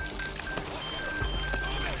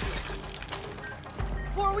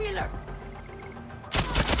 Four-wheeler!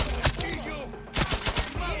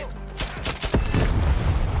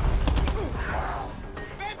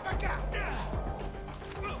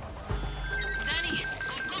 Danny,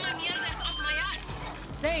 come mierdas off my ass.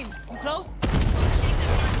 Same. You close? Shake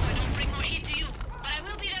them first so I don't bring more heat to you. But I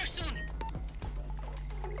will be there soon.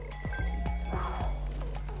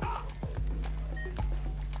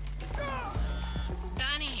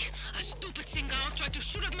 Danny, a stupid singer tried to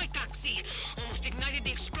shoot up my taxi. Almost ignited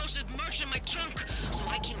the explosive merch in my trunk. So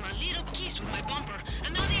I killed my little keys with my bumper.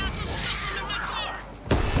 And now the asshole's stuck under my car.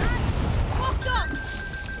 Fucked up!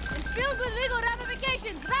 And filled with legal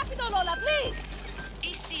ramifications. Rapido, Lola, please!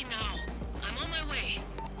 Easy now. I'm on my way.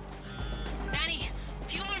 Danny,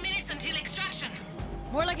 few more minutes until extraction.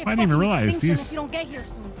 More like a I didn't even fucking realize extinction these- if you don't get here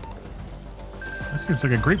soon. This seems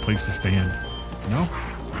like a great place to stand. No?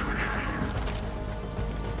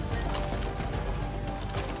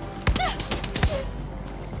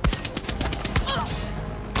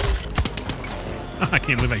 I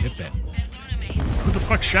can't believe I hit that. Who the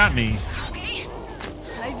fuck shot me? Okay?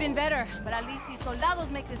 I've been better, but at least these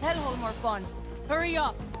soldados make this hellhole more fun. Hurry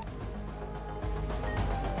up!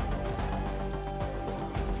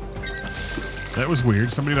 That was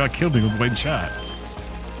weird. Somebody about killed me with a blade shot.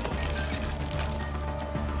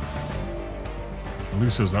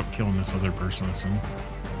 Luso's out killing this other person, I assume.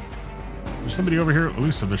 There's somebody over here.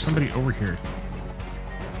 Luso, there's somebody over here.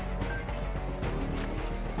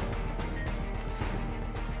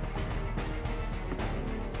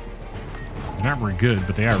 They're not very good,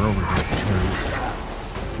 but they are over here. There he is.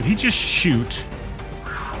 Did he just shoot?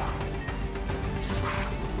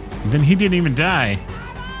 And then he didn't even die.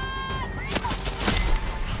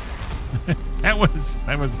 That was,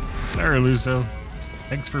 sorry, Luso.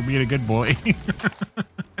 Thanks for being a good boy. He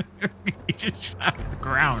just shot at the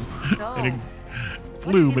ground. So, And it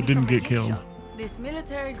flew, but didn't get killed. This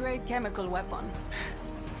military-grade chemical weapon.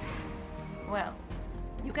 Well,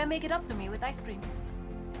 you can make it up to me with ice cream.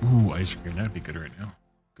 Ooh, ice cream. That'd be good right now.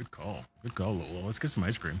 Good call. Good call, Lola. Let's get some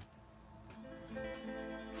ice cream.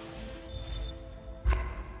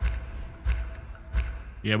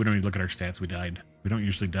 Yeah, we don't need to look at our stats. We died. We don't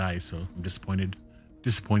usually die, so I'm disappointed.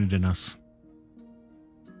 Disappointed in us.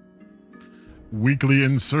 Weekly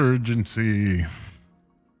insurgency.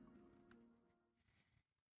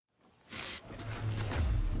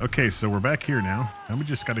 Okay, so we're back here now. And we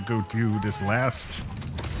just got to go do this last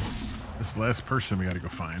person we got to go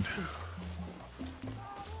find.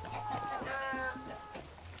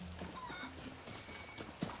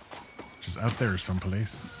 Which is out there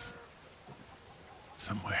someplace.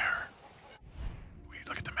 Somewhere. We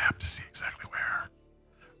look at the map to see exactly.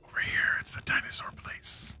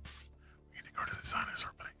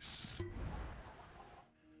 dinosaur place.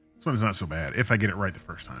 This one's not so bad if I get it right the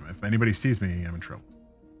first time. If anybody sees me, I'm in trouble.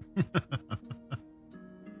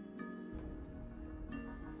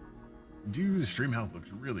 Dude, the stream health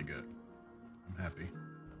looks really good. I'm happy.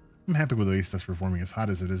 I'm happy with the way stuff's performing as hot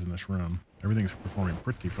as it is in this room. Everything's performing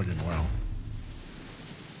pretty fucking well.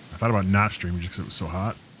 I thought about not streaming just because it was so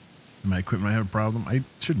hot. My equipment might have a problem. I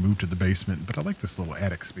should move to the basement, but I like this little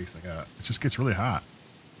attic space I got. It just gets really hot.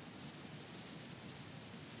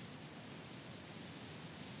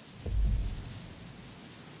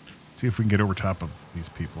 See if we can get over top of these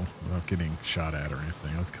people without getting shot at or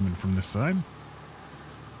anything. Let's come in from this side.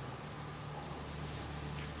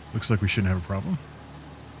 Looks like we shouldn't have a problem.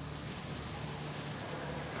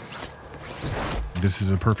 This is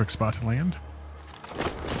a perfect spot to land.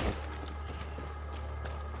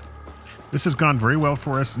 This has gone very well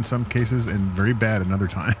for us in some cases and very bad in other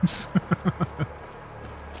times.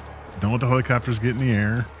 Don't let the helicopters get in the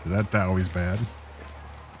air. That's always bad.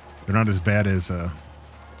 They're not as bad as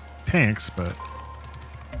tanks, but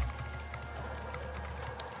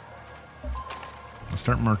I'll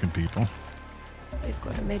start marking people. They've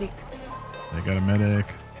got a medic. They got a medic.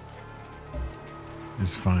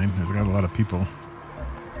 It's fine. There's got a lot of people.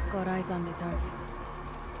 Got eyes on the target.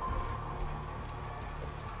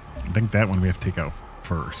 I think that one we have to take out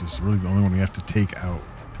first. It's really the only one we have to take out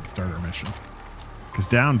to start our mission. Because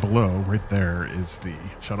down below, right there, is the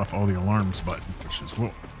shut off all the alarms button, which is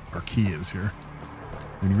what our key is here.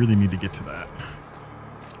 We really need to get to that.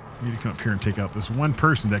 We need to come up here and take out this one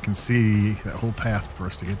person that can see that whole path for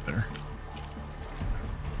us to get there.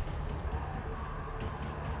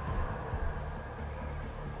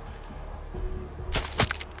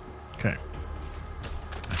 Okay.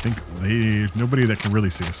 I think there's nobody that can really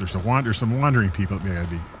see us. There's some wandering people that we gotta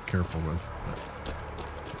be careful with. But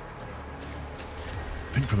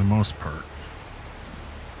I think for the most part.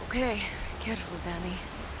 Okay, careful, Danny.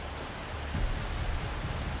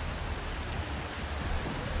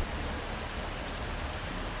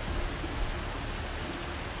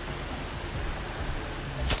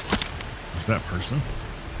 There's that person.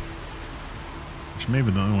 Which may be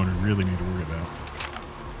the only one we really need to worry about.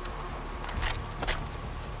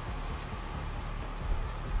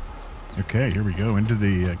 Okay, here we go into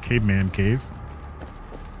the caveman cave.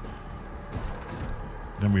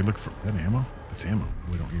 Then we look for that ammo. That's ammo.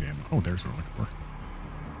 We don't need ammo. Oh, there's what I'm looking for.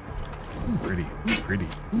 Ooh, pretty. Ooh, pretty.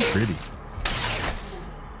 Ooh, pretty.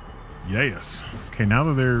 Yes. Okay, now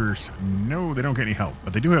that there's no, they don't get any help,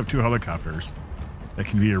 but they do have 2 helicopters that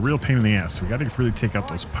can be a real pain in the ass. So we got to really take out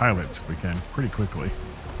those pilots if we can pretty quickly.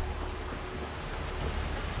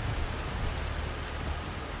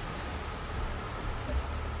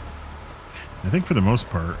 I think for the most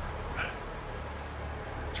part,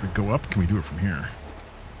 should we go up? Can we do it from here?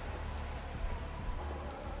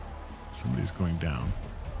 Somebody's going down.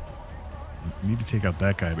 We need to take out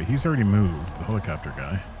that guy, but he's already moved, the helicopter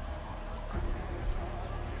guy.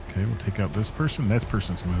 Okay, we'll take out this person. That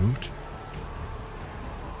person's moved.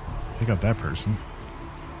 Take out that person.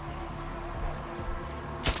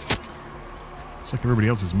 Looks like everybody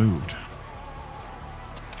else has moved.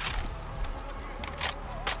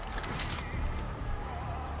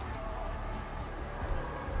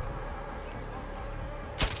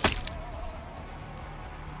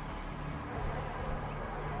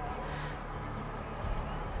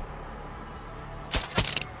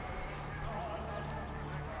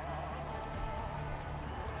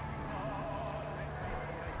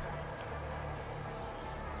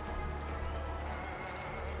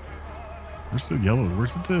 Where's the yellow?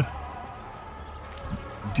 Where's the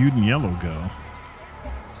dude in yellow go?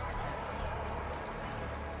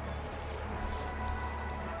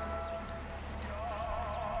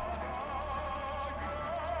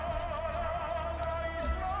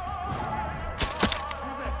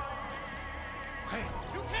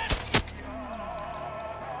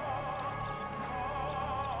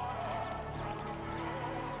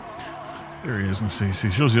 There he is. Let's see. See,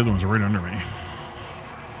 shows the other ones are right under me.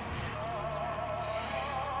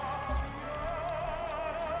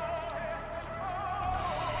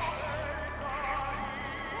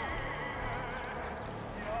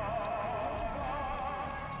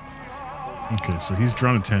 Okay, so he's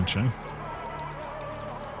drawn attention.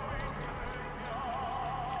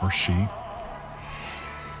 Or she.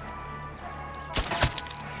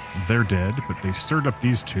 They're dead, but they stirred up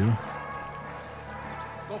these 2.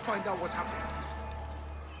 Go find out what's happening.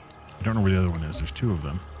 I don't know where the other one is. There's 2 of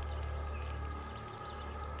them.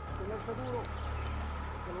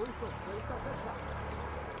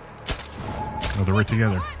 Oh, they're right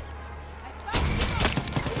together.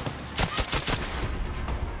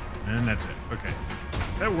 And that's it. Okay.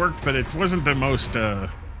 That worked, but it wasn't the most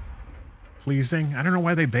pleasing. I don't know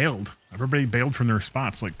why they bailed. Everybody bailed from their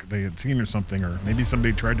spots like they had seen or something, or maybe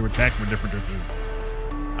somebody tried to attack from a different direction.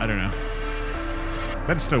 I don't know.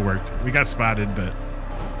 But it still worked. We got spotted, but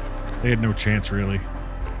they had no chance, really.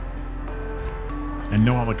 And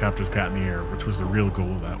no helicopters got in the air, which was the real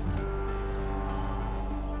goal of that one.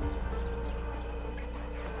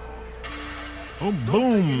 Oh,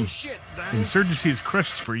 boom! Insurgency is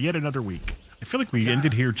crushed for yet another week. I feel like we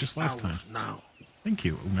ended here just last time. Thank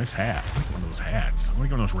you. Ooh, nice hat. I like one of those hats. I want to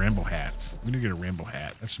get one of those Rambo hats. We need to get a Rambo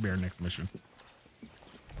hat. That should be our next mission.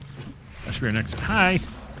 That should be our next. Hi!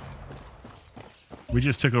 We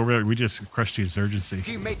just took over. We just crushed the insurgency.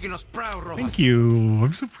 Keep making us proud, Rojas. Thank you.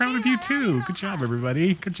 I'm so proud of you, too. Good job,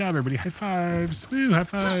 everybody. Good job, everybody. High fives. Woo, high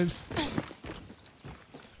fives.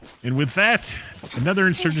 And with that, another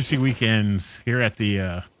insurgency weekend here at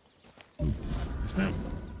the, isn't it?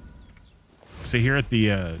 So here at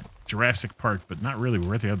the Jurassic Park, but not really.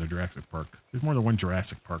 We're at the other Jurassic Park. There's more than one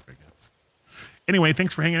Jurassic Park, I guess. Anyway,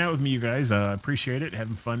 thanks for hanging out with me, you guys. I appreciate it.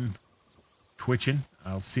 Having fun twitching.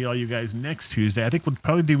 I'll see all you guys next Tuesday. I think we'll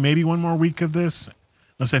probably do maybe one more week of this,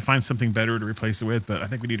 unless I find something better to replace it with. But I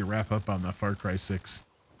think we need to wrap up on the Far Cry 6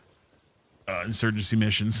 insurgency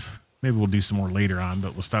missions. Maybe we'll do some more later on,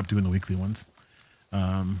 but we'll stop doing the weekly ones.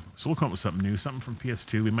 So we'll come up with something new, something from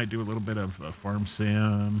PS2. We might do a little bit of Farm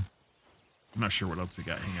Sim. I'm not sure what else we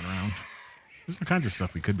got hanging around. There's all kinds of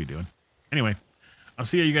stuff we could be doing. Anyway, I'll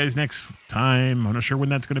see you guys next time. I'm not sure when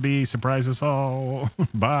that's going to be. Surprise us all.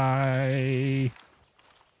 Bye.